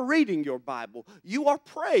 you are reading your Bible. You are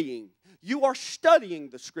praying. You are studying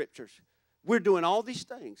the scriptures. We're doing all these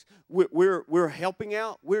things. We're helping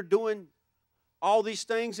out. We're doing all these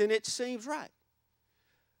things, and it seems right.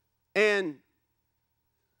 And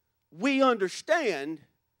we understand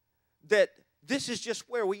that this is just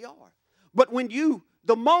where we are. But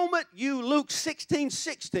the moment you, Luke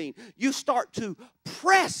 16:16, you start to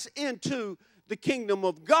press into the kingdom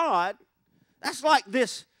of God, that's like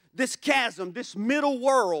this chasm, this middle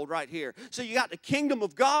world right here. So you got the kingdom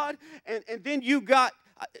of God, and then you got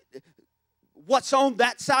what's on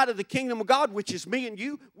that side of the kingdom of God, which is me and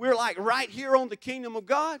you. We're like right here on the kingdom of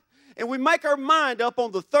God. And we make our mind up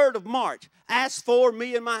on the 3rd of March. As for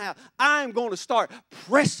me and my house, I'm going to start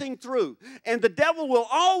pressing through. And the devil will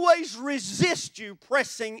always resist you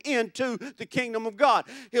pressing into the kingdom of God.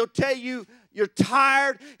 He'll tell you you're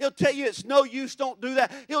tired. He'll tell you it's no use, don't do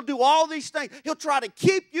that. He'll do all these things. He'll try to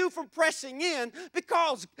keep you from pressing in,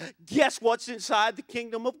 because guess what's inside the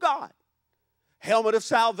kingdom of God? Helmet of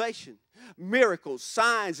salvation, miracles,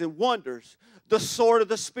 signs, and wonders, the sword of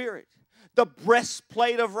the Spirit, the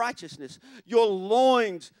breastplate of righteousness, your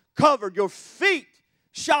loins covered, your feet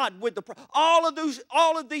shod with all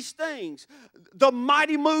of these things, the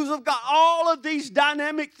mighty moves of God, all of these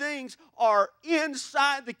dynamic things are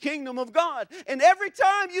inside the kingdom of God. And every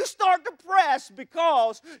time you start to press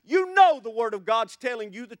because you know the Word of God's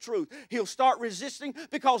telling you the truth, He'll start resisting,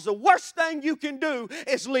 because the worst thing you can do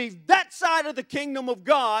is leave that side of the kingdom of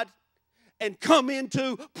God and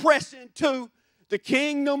press into the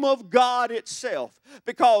kingdom of God itself.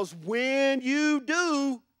 Because when you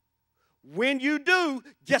do,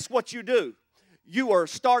 guess what you do? You are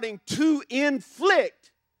starting to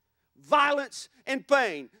inflict violence and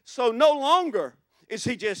pain. So no longer is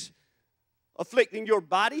He just afflicting your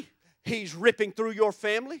body. He's ripping through your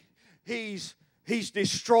family. He's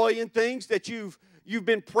destroying things that you've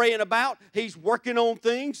been praying about. He's working on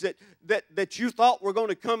things that you thought were going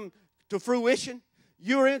to come to fruition.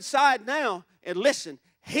 You're inside now, and listen,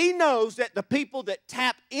 He knows that the people that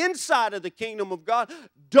tap inside of the kingdom of God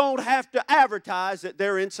don't have to advertise that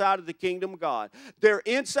they're inside of the kingdom of God. They're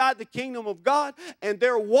inside the kingdom of God, and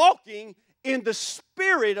they're walking in the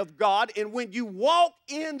Spirit of God. And when you walk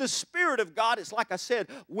in the Spirit of God, it's like I said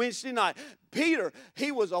Wednesday night. Peter,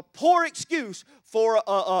 he was a poor excuse for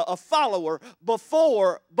a follower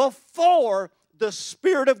before the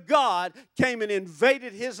Spirit of God came and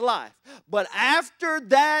invaded his life. But after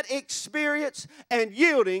that experience and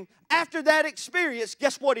yielding, after that experience,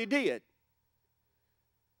 guess what he did?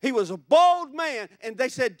 He was a bold man, and they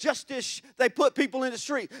said they put people in the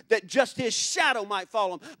street that just his shadow might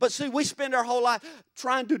follow him. But see, we spend our whole life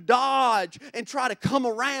trying to dodge and try to come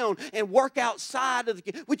around and work outside of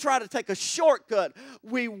we try to take a shortcut.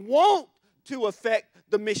 We want to affect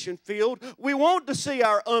the mission field. We want to see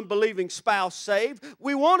our unbelieving spouse saved.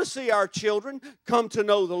 We want to see our children come to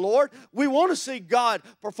know the Lord. We want to see God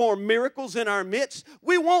perform miracles in our midst.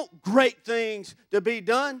 We want great things to be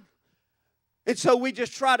done. And so we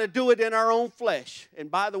just try to do it in our own flesh.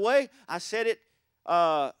 And by the way, I said it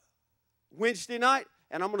Wednesday night,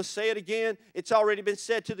 and I'm going to say it again. It's already been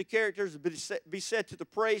said to the characters, be said to the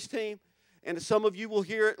praise team. And some of you will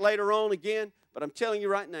hear it later on again. But I'm telling you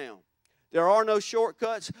right now, there are no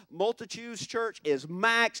shortcuts. Multitudes Church is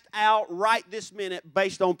maxed out right this minute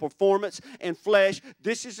based on performance and flesh.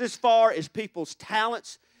 This is as far as people's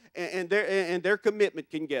talents and their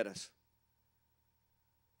commitment can get us.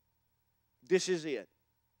 This is it.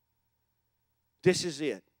 This is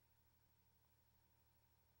it.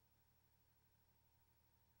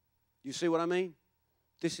 You see what I mean?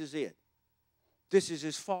 This is it. This is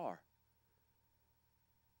as far.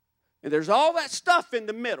 And there's all that stuff in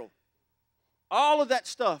the middle. All of that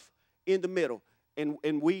stuff in the middle.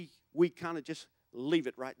 And we kind of just leave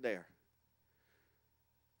it right there.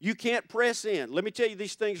 You can't press in. Let me tell you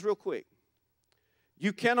these things real quick.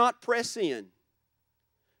 You cannot press in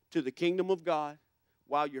to the kingdom of God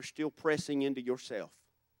while you're still pressing into yourself.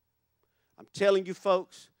 I'm telling you,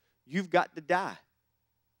 folks, you've got to die.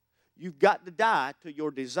 You've got to die to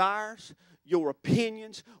your desires, your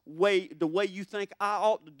opinions, the way you think I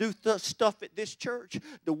ought to do stuff at this church,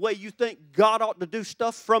 the way you think God ought to do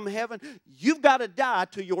stuff from heaven. You've got to die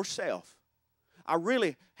to yourself. I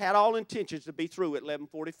really had all intentions to be through at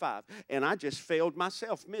 11:45, and I just failed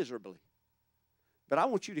myself miserably. But I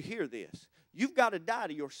want you to hear this. You've got to die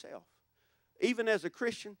to yourself. Even as a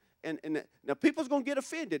Christian, and now people's going to get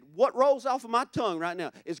offended. What rolls off of my tongue right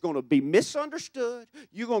now is going to be misunderstood.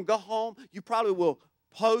 You're going to go home. You probably will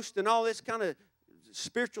post and all this kind of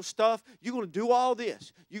spiritual stuff. You're going to do all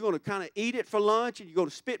this. You're going to kind of eat it for lunch, and you're going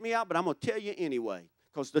to spit me out, but I'm going to tell you anyway,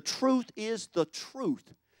 because the truth is the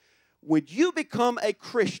truth. When you become a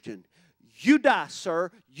Christian, you die, sir.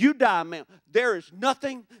 You die, ma'am. There is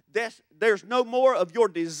nothing, there's no more of your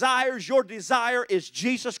desires. Your desire is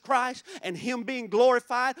Jesus Christ and Him being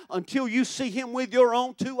glorified until you see Him with your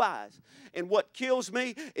own two eyes. And what kills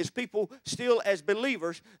me is people still, as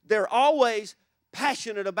believers, they're always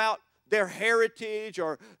passionate about their heritage.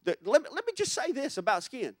 Let me just say this about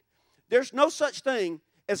skin. There's no such thing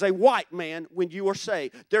as a white man when you are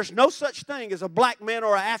saved. There's no such thing as a black man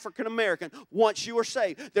or an African American once you are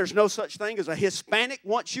saved. There's no such thing as a Hispanic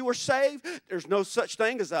once you are saved. There's no such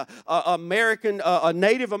thing as a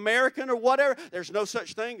Native American or whatever. There's no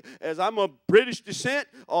such thing as I'm of British descent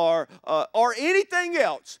or anything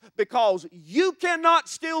else, because you cannot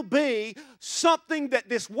still be something that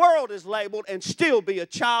this world is labeled and still be a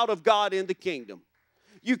child of God in the kingdom.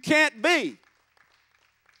 You can't be.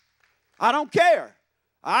 I don't care.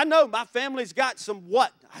 I know my family's got some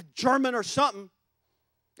German or something.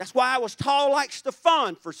 That's why I was tall like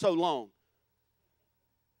Stefan for so long.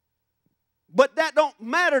 But that don't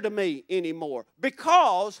matter to me anymore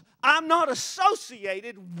because I'm not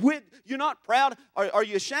associated with, you're not proud. Are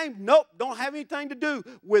you ashamed? Nope, don't have anything to do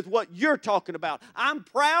with what you're talking about. I'm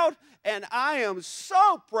proud, and I am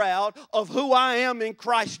so proud of who I am in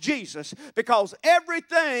Christ Jesus because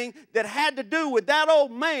everything that had to do with that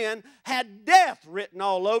old man had death written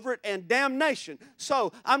all over it and damnation.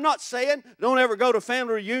 So I'm not saying don't ever go to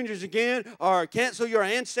family reunions again or cancel your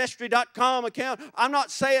Ancestry.com account. I'm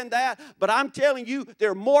not saying that, but I'm telling you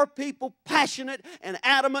there are more people passionate and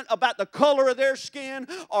adamant about the color of their skin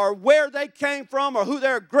or where they came from or who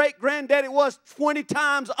their great-granddaddy was 20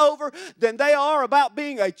 times over than they are about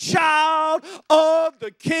being a child of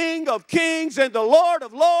the King of Kings and the Lord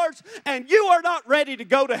of Lords, and you are not ready to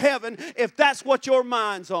go to heaven if that's what your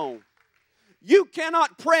mind's on. You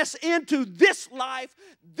cannot press into this life,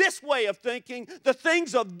 this way of thinking, the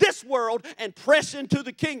things of this world, and press into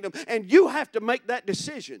the kingdom. And you have to make that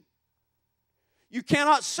decision. You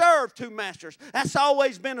cannot serve two masters. That's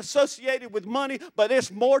always been associated with money, but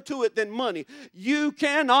there's more to it than money. You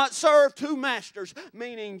cannot serve two masters,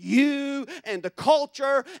 meaning you and the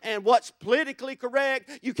culture and what's politically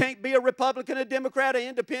correct. You can't be a Republican, a Democrat, an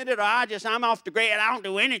independent, or I'm off the grid. I don't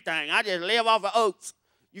do anything. I just live off of oats.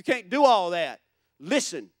 You can't do all that.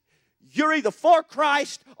 Listen, you're either for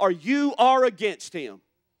Christ or you are against Him.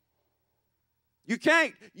 You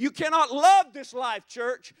can't. You cannot love this life,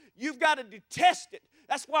 church. You've got to detest it.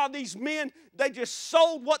 That's why these men, they just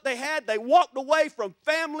sold what they had. They walked away from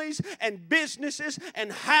families and businesses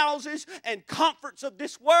and houses and comforts of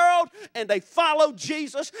this world, and they followed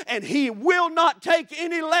Jesus, and He will not take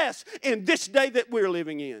any less in this day that we're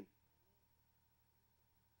living in.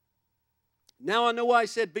 Now I know why He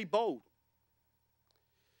said be bold.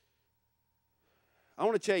 I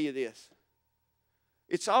want to tell you this.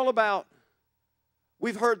 It's all about,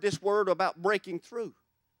 we've heard this word about breaking through.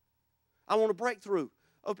 I want to break through.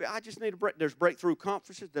 Okay, I just need to break. There's breakthrough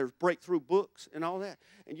conferences. There's breakthrough books and all that.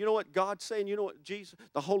 And you know what God's saying? You know what Jesus,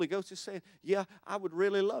 the Holy Ghost is saying? Yeah, I would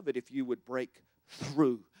really love it if you would break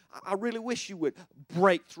through. I really wish you would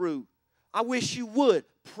break through. I wish you would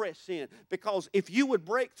press in. Because if you would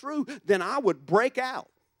break through, then I would break out.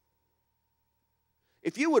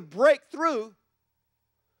 If you would break through,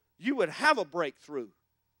 you would have a breakthrough.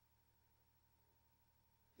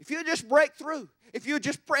 If you just break through, if you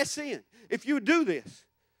just press in, if you do this,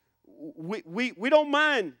 we don't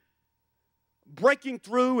mind breaking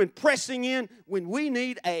through and pressing in when we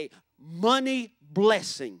need a money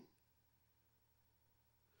blessing.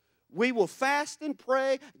 We will fast and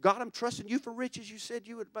pray. God, I'm trusting you for riches. You said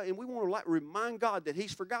you would. And we want to remind God that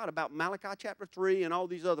He's forgot about Malachi chapter 3 and all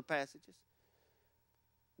these other passages.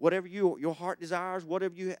 Whatever your heart desires,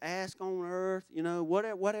 whatever you ask on earth, you know,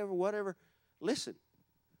 whatever. Listen,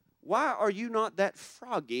 why are you not that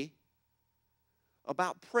froggy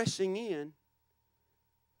about pressing in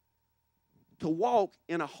to walk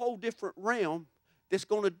in a whole different realm that's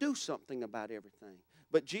going to do something about everything?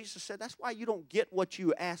 But Jesus said that's why you don't get what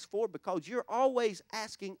you ask for, because you're always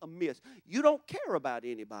asking amiss. You don't care about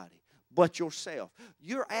anybody but yourself.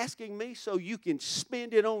 You're asking me so you can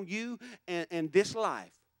spend it on you and this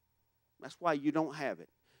life. That's why you don't have it.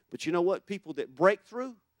 But you know what? People that break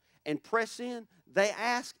through and press in, they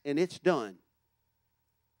ask and it's done.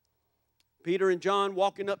 Peter and John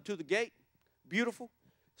walking up to the gate, beautiful,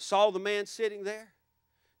 saw the man sitting there.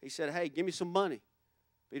 He said, hey, give me some money.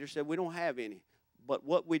 Peter said, we don't have any, but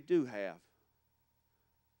what we do have,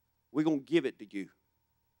 we're going to give it to you.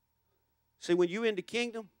 See, when you're in the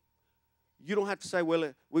kingdom, you don't have to say,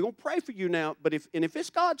 well, we're going to pray for you now, but if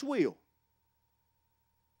it's God's will,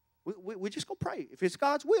 we're just going to pray. If it's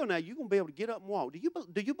God's will now, you're going to be able to get up and walk. Do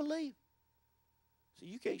you believe? So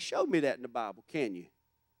you can't show me that in the Bible, can you?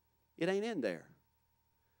 It ain't in there.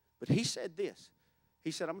 But he said this.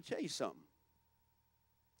 He said, I'm going to tell you something.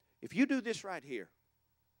 If you do this right here,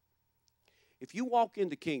 if you walk in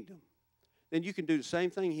the kingdom, then you can do the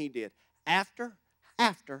same thing he did. After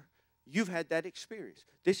you've had that experience,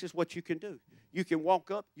 this is what you can do. You can walk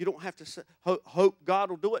up. You don't have to hope God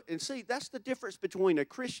will do it. And see, that's the difference between a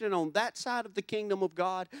Christian on that side of the kingdom of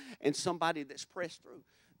God and somebody that's pressed through.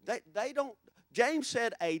 They don't. James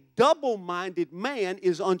said a double-minded man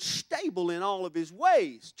is unstable in all of his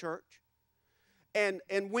ways, church. And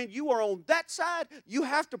when you are on that side, you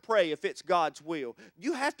have to pray if it's God's will.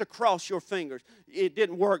 You have to cross your fingers. It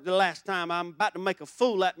didn't work the last time. I'm about to make a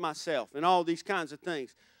fool out of myself and all these kinds of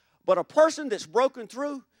things. But a person that's broken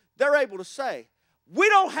through, they're able to say, we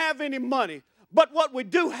don't have any money, but what we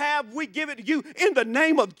do have, we give it to you in the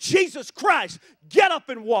name of Jesus Christ. Get up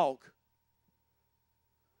and walk.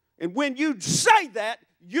 And when you say that,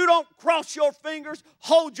 you don't cross your fingers,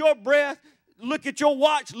 hold your breath, look at your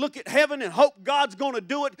watch, look at heaven, and hope God's going to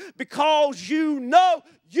do it, because you know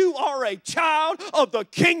you are a child of the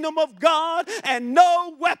kingdom of God, and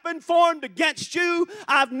no weapon formed against you.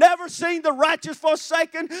 I've never seen the righteous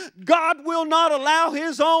forsaken. God will not allow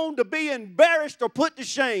His own to be embarrassed or put to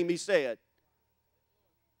shame, He said.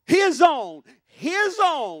 His own. His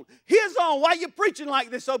own. His own. Why are you preaching like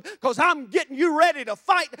this? Because I'm getting you ready to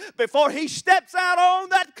fight before He steps out on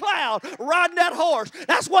that cloud, riding that horse.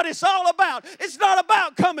 That's what it's all about. It's not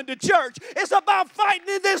about coming to church. It's about fighting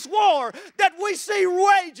in this war that we see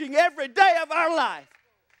raging every day of our life.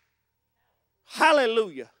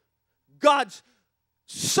 Hallelujah. God's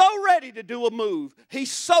so ready to do a move.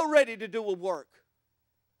 He's so ready to do a work.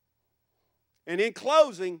 And in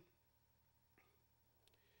closing,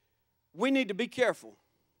 we need to be careful,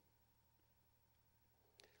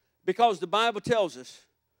 because the Bible tells us,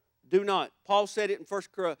 do not. Paul said it in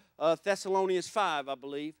 1 Thessalonians 5, I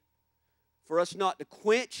believe, for us not to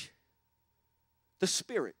quench the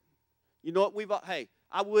Spirit. You know what hey,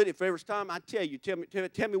 I would, if there was time, I'd tell you, tell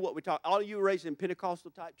me what we talk. All of you raised in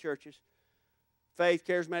Pentecostal type churches, faith,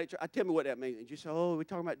 charismatic church, tell me what that means. And you say, oh, we're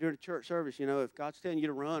talking about during the church service, you know, if God's telling you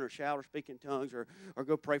to run or shout or speak in tongues or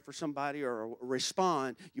go pray for somebody or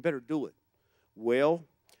respond, you better do it. Well,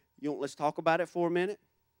 let's talk about it for a minute.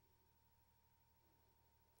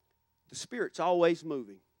 The Spirit's always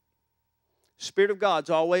moving. Spirit of God's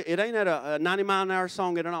always, it ain't at a 90-mile-an-hour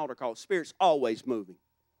song at an altar call. Spirit's always moving.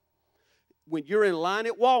 When you're in line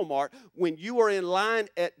at Walmart, when you are in line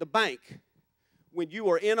at the bank, when you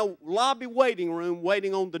are in a lobby waiting room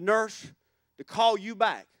waiting on the nurse to call you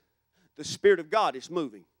back, the Spirit of God is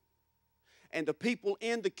moving. And the people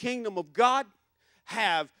in the kingdom of God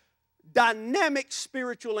have dynamic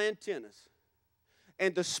spiritual antennas.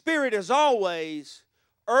 And the Spirit is always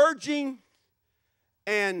urging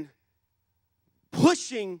and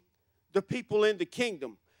pushing the people in the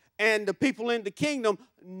kingdom. And the people in the kingdom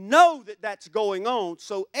know that that's going on.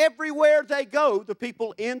 So everywhere they go, the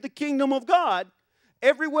people in the kingdom of God,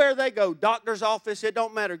 everywhere they go, doctor's office, it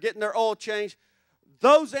don't matter, getting their oil changed,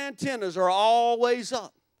 those antennas are always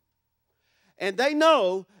up. And they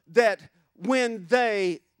know that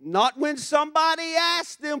not when somebody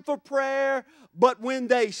asks them for prayer, but when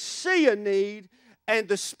they see a need and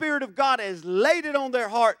the Spirit of God has laid it on their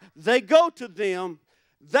heart, they go to them.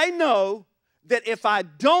 They know that if I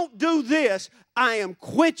don't do this, I am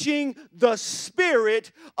quenching the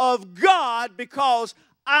Spirit of God, because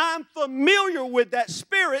I'm familiar with that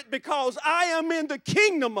Spirit, because I am in the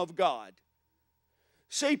kingdom of God.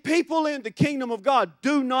 See, people in the kingdom of God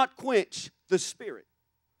do not quench the Spirit.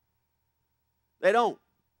 They don't.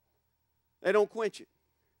 They don't quench it.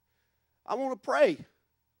 I want to pray,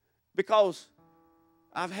 because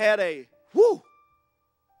I've had a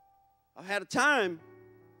time.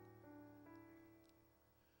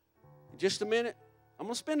 In just a minute, I'm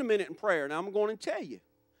going to spend a minute in prayer. Now I'm going to tell you,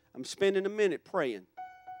 I'm spending a minute praying.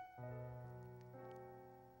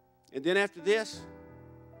 And then after this,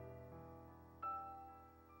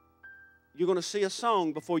 you're going to see a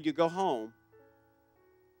song before you go home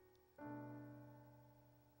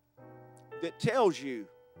that tells you,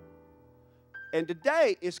 and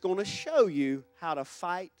today it's going to show you how to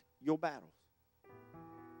fight your battles.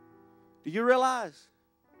 Do you realize?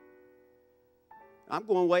 I'm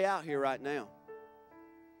going way out here right now,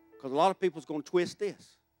 because a lot of people's going to twist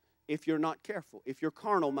this. If you're not careful, if you're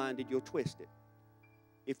carnal-minded, you'll twist it.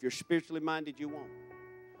 If you're spiritually minded, you won't.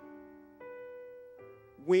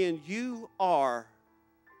 When you are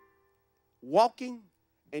walking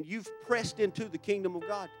and you've pressed into the kingdom of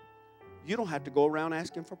God, you don't have to go around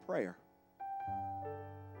asking for prayer.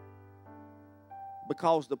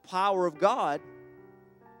 Because the power of God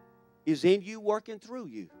is in you, working through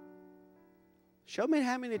you. Show me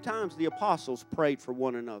how many times the apostles prayed for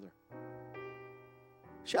one another.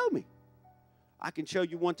 Show me. I can show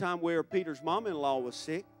you one time where Peter's mom-in-law was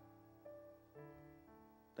sick.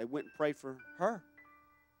 They went and prayed for her.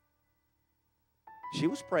 She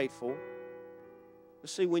was prayed for. But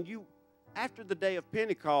see, after the day of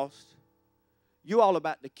Pentecost, you all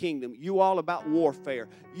about the kingdom. You all about warfare.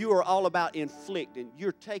 You are all about inflicting.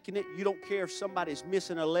 You're taking it. You don't care if somebody's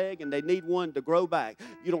missing a leg and they need one to grow back.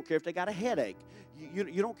 You don't care if they got a headache.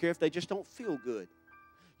 You don't care if they just don't feel good.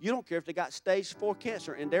 You don't care if they got stage 4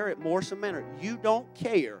 cancer and they're at Morrison Manor. You don't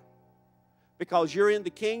care, because you're in the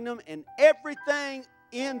kingdom, and everything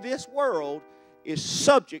in this world is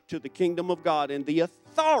subject to the kingdom of God and the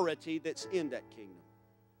authority that's in that kingdom.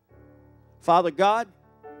 Father God,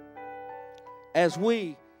 as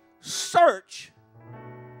we search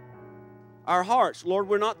our hearts, Lord,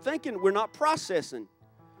 we're not processing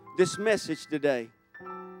this message today.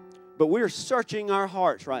 But we're searching our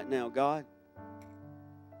hearts right now, God.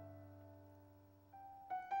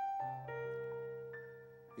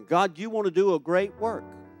 And God, you want to do a great work.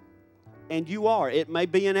 And you are. It may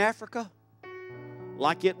be in Africa,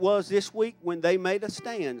 like it was this week when they made a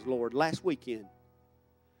stand, Lord, last weekend.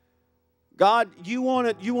 God, you want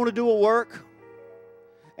to do a work,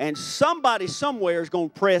 and somebody somewhere is going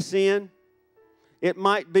to press in. It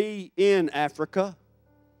might be in Africa,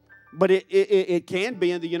 but it can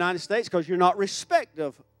be in the United States because you're not respect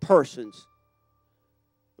of persons.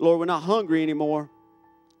 Lord, we're not hungry anymore.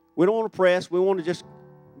 We don't want to press. We want to just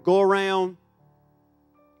go around.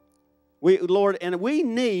 Lord, and we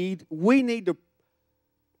need a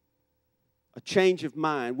change of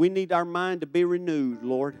mind. We need our mind to be renewed,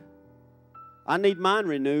 Lord. I need mine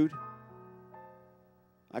renewed.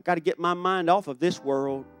 I got to get my mind off of this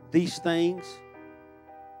world, these things.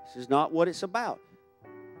 This is not what it's about.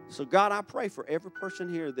 So, God, I pray for every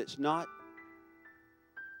person here that's not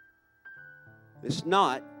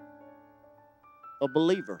a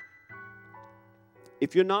believer.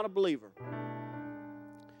 If you're not a believer,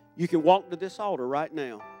 you can walk to this altar right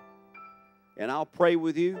now, and I'll pray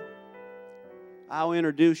with you. I'll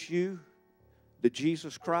introduce you to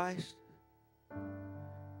Jesus Christ,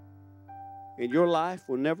 and your life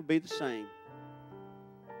will never be the same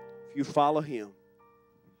if you follow Him.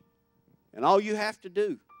 And all you have to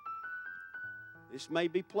do, this may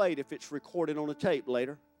be played if it's recorded on a tape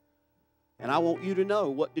later, and I want you to know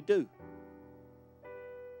what to do.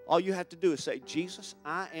 All you have to do is say, Jesus,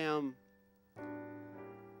 I am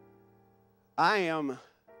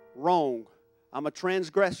wrong. I'm a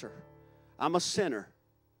transgressor. I'm a sinner.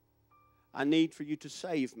 I need for you to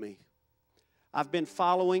save me. I've been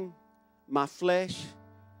following my flesh,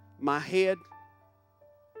 my head.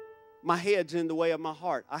 My head's in the way of my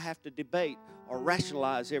heart. I have to debate or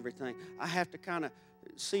rationalize everything. I have to kind of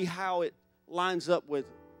see how it lines up with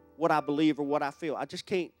what I believe or what I feel. I just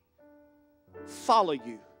can't follow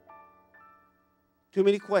you. Too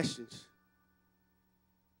many questions.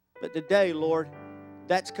 But today, Lord,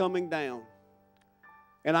 that's coming down.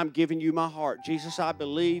 And I'm giving you my heart. Jesus, I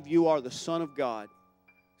believe you are the Son of God,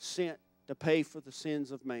 sent to pay for the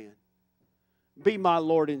sins of man. Be my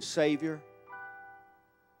Lord and Savior.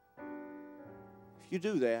 If you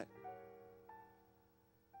do that,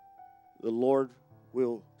 the Lord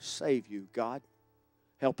will save you. God,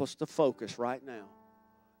 help us to focus right now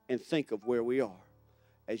and think of where we are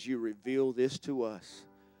as you reveal this to us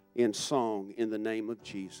in song in the name of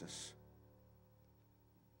Jesus.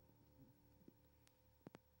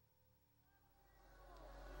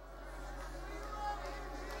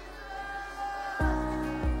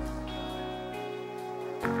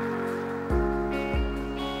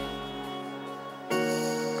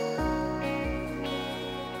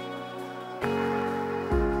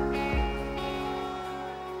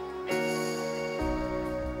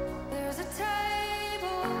 There's a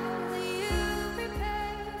table you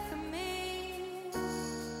prepared for me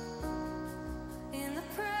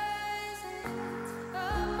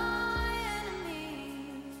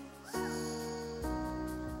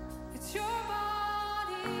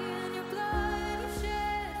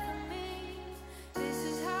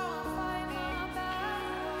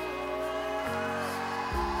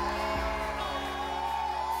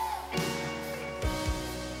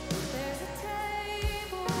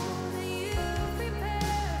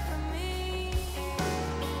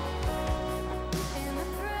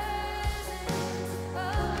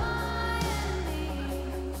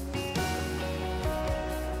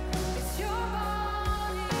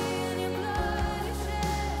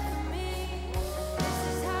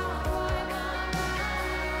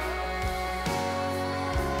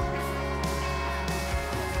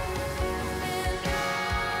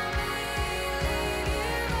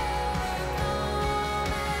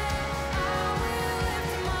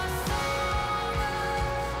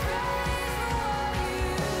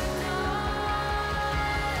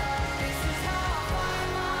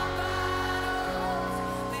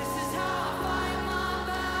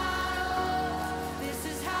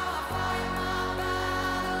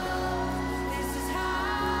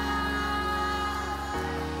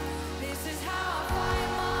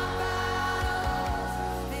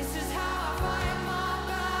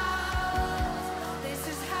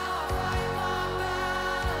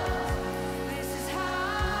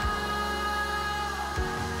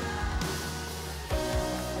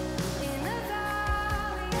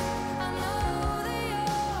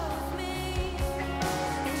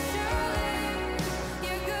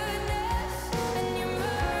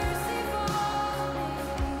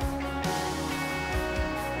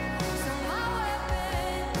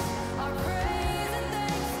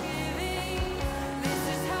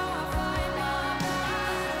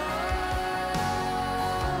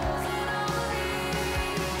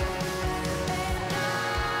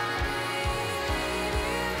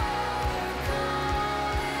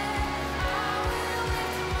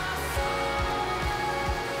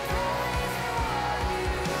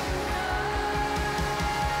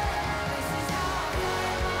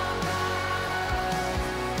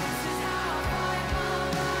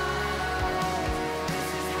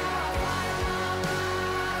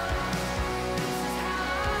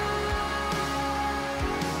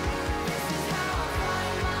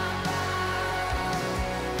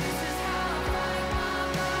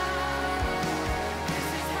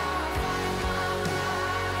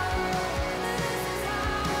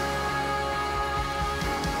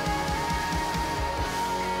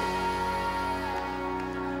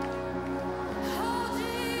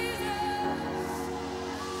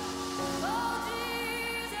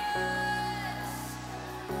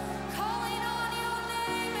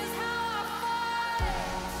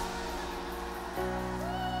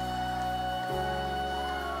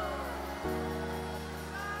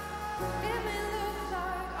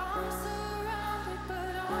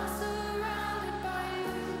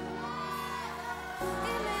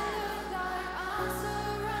I'm so